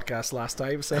have a podcast last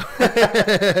time, so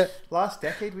Last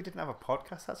decade we didn't have a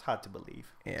podcast. That's hard to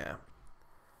believe. yeah.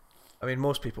 I mean,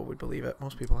 most people would believe it.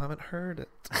 Most people haven't heard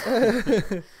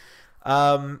it.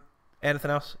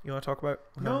 Anything else you want to talk about?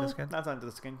 No, that's under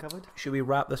the skin covered. Should we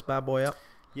wrap this bad boy up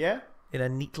Yeah. in a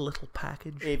neat little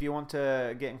package? If you want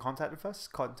to get in contact with us,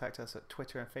 contact us at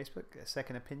Twitter and Facebook.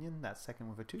 Second Opinion. That's second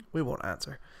with a 2. We won't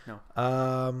answer. No.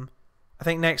 I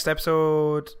think next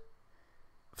episode,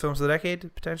 films of the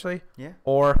decade potentially, Yeah.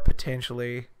 or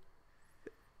potentially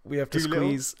we have to Doolittle?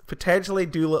 squeeze potentially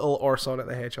Doolittle or Sonic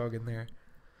the Hedgehog in there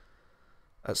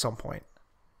at some point.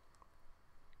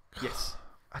 Yes.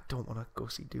 I don't want to go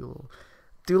see Doolittle.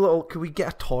 Doolittle, could we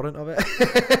get a torrent of it?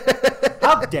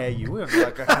 How dare you? We're not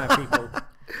like that kind of people. At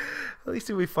least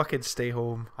if we fucking stay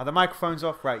home. Are the microphones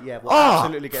off? Right, yeah. We'll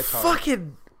absolutely get a torrent.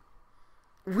 Fucking.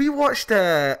 We watched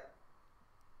In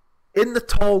the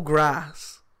Tall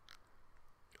Grass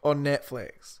on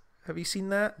Netflix. Have you seen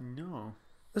that? No.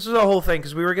 This was a whole thing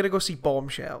because we were going to go see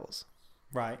Bombshells.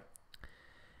 Right.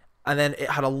 And then it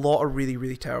had a lot of really,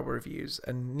 really terrible reviews.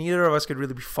 And neither of us could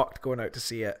really be fucked going out to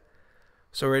see it.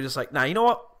 So we were just like, nah, you know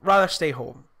what? Rather stay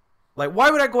home. Like, why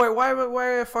would I go out? Why would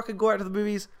I fucking go out to the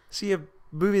movies? See a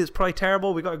movie that's probably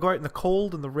terrible. We got to go out in the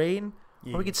cold and the rain.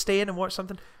 Yeah. Or we could stay in and watch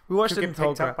something. We watched it in get the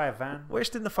tall picked up grass. by a van.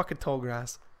 Watched it in the fucking tall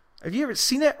grass. Have you ever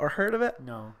seen it or heard of it?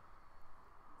 No.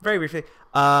 Very briefly.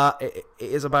 It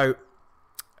is about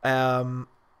long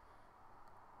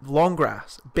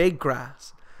grass, big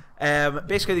grass.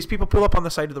 Basically, these people pull up on the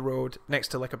side of the road next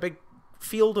to like a big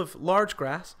field of large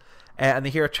grass, and they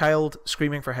hear a child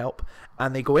screaming for help,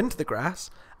 and they go into the grass,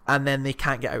 and then they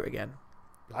can't get out again,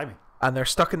 Blimey. and they're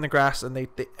stuck in the grass, and they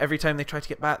every time they try to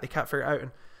get back, they can't figure it out,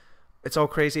 and it's all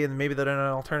crazy, and maybe they're in an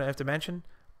alternative dimension.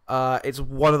 It's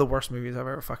one of the worst movies I've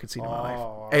ever fucking seen in my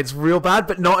life. It's real bad,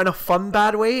 but not in a fun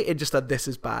bad way. It just this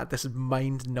is bad. This is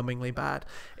mind-numbingly bad.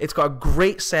 It's got a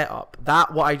great setup.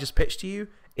 That what I just pitched to you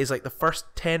is like the first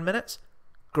 10 minutes,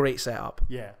 great setup.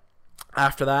 Yeah.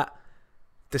 After that,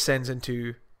 descends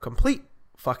into complete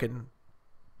fucking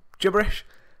gibberish.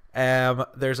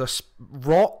 There's a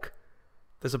rock.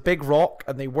 There's a big rock,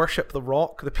 and they worship the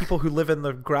rock. The people who live in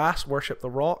the grass worship the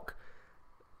rock.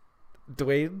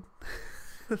 Dwayne.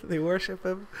 They worship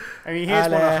him. I mean, he's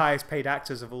one of the highest paid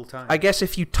actors of all time. I guess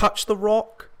if you touch the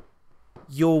rock,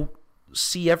 you'll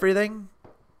see everything.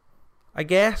 I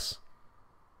guess.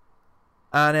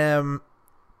 And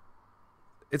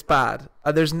it's bad.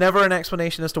 And there's never an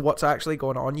explanation as to what's actually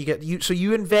going on.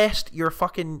 You invest your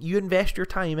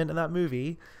time into that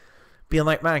movie, being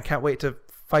like, man, I can't wait to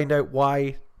find out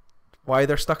why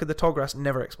they're stuck in the tall grass.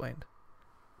 Never explained.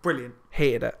 Brilliant.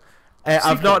 Hated it.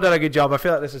 I've not done a good job. I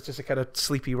feel like this is just a kind of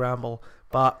sleepy ramble,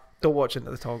 but don't watch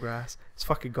Into the Tall Grass. It's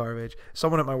fucking garbage.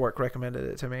 Someone at my work recommended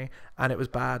it to me, and it was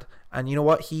bad. And you know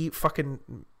what? He fucking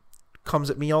comes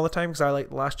at me all the time because I like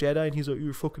The Last Jedi, and he's like, you're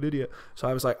a fucking idiot. So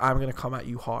I was like, I'm going to come at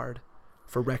you hard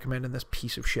for recommending this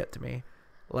piece of shit to me.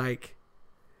 Like,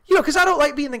 you know, because I don't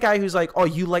like being the guy who's like, oh,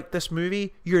 you like this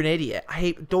movie? You're an idiot.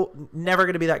 Never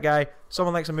going to be that guy.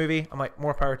 Someone likes a movie, I'm like,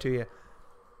 more power to you.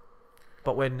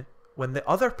 But when the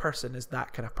other person is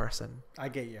that kind of person, I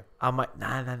get you. I'm like,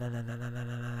 nah.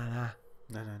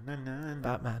 No.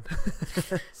 Batman.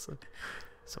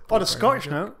 On a Scottish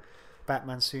note,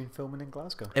 Batman soon filming in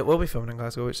Glasgow. It will be filmed in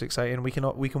Glasgow, which is exciting. We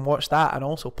can watch that and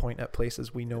also point at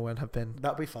places we know and have been.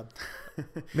 That'll be fun.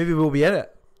 Maybe we'll be in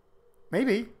it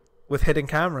Maybe. with hidden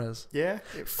cameras. Yeah.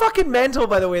 Fucking mental,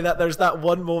 by the way, that there's that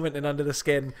one moment in Under the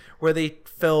Skin where they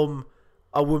film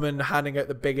a woman handing out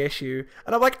the big issue,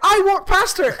 and I'm like, I walk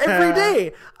past her every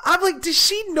day. I'm like, does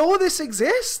she know this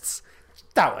exists?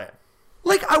 Doubt it.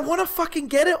 Like, I want to fucking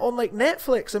get it on like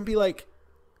Netflix and be like,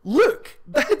 look,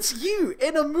 that's you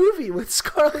in a movie with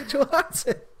Scarlett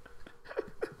Johansson.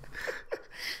 I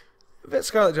bet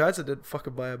Scarlett Johansson didn't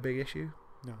fucking buy a big issue.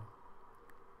 No.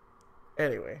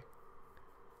 Anyway,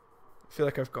 I feel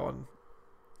like I've gone.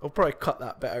 I'll probably cut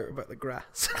that bit out about the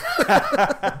grass.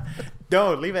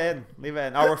 No, leave it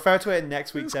in. I'll refer to it in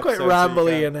next week's It's episode. quite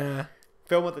rambly and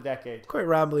film of the decade. quite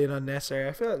rambly and unnecessary.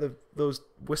 I feel like those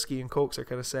whiskey and cokes are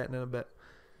kind of setting in a bit.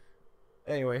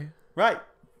 Anyway, Right.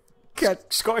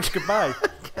 catch Scottish goodbye.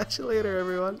 you later,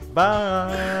 everyone.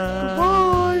 Bye.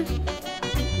 Bye.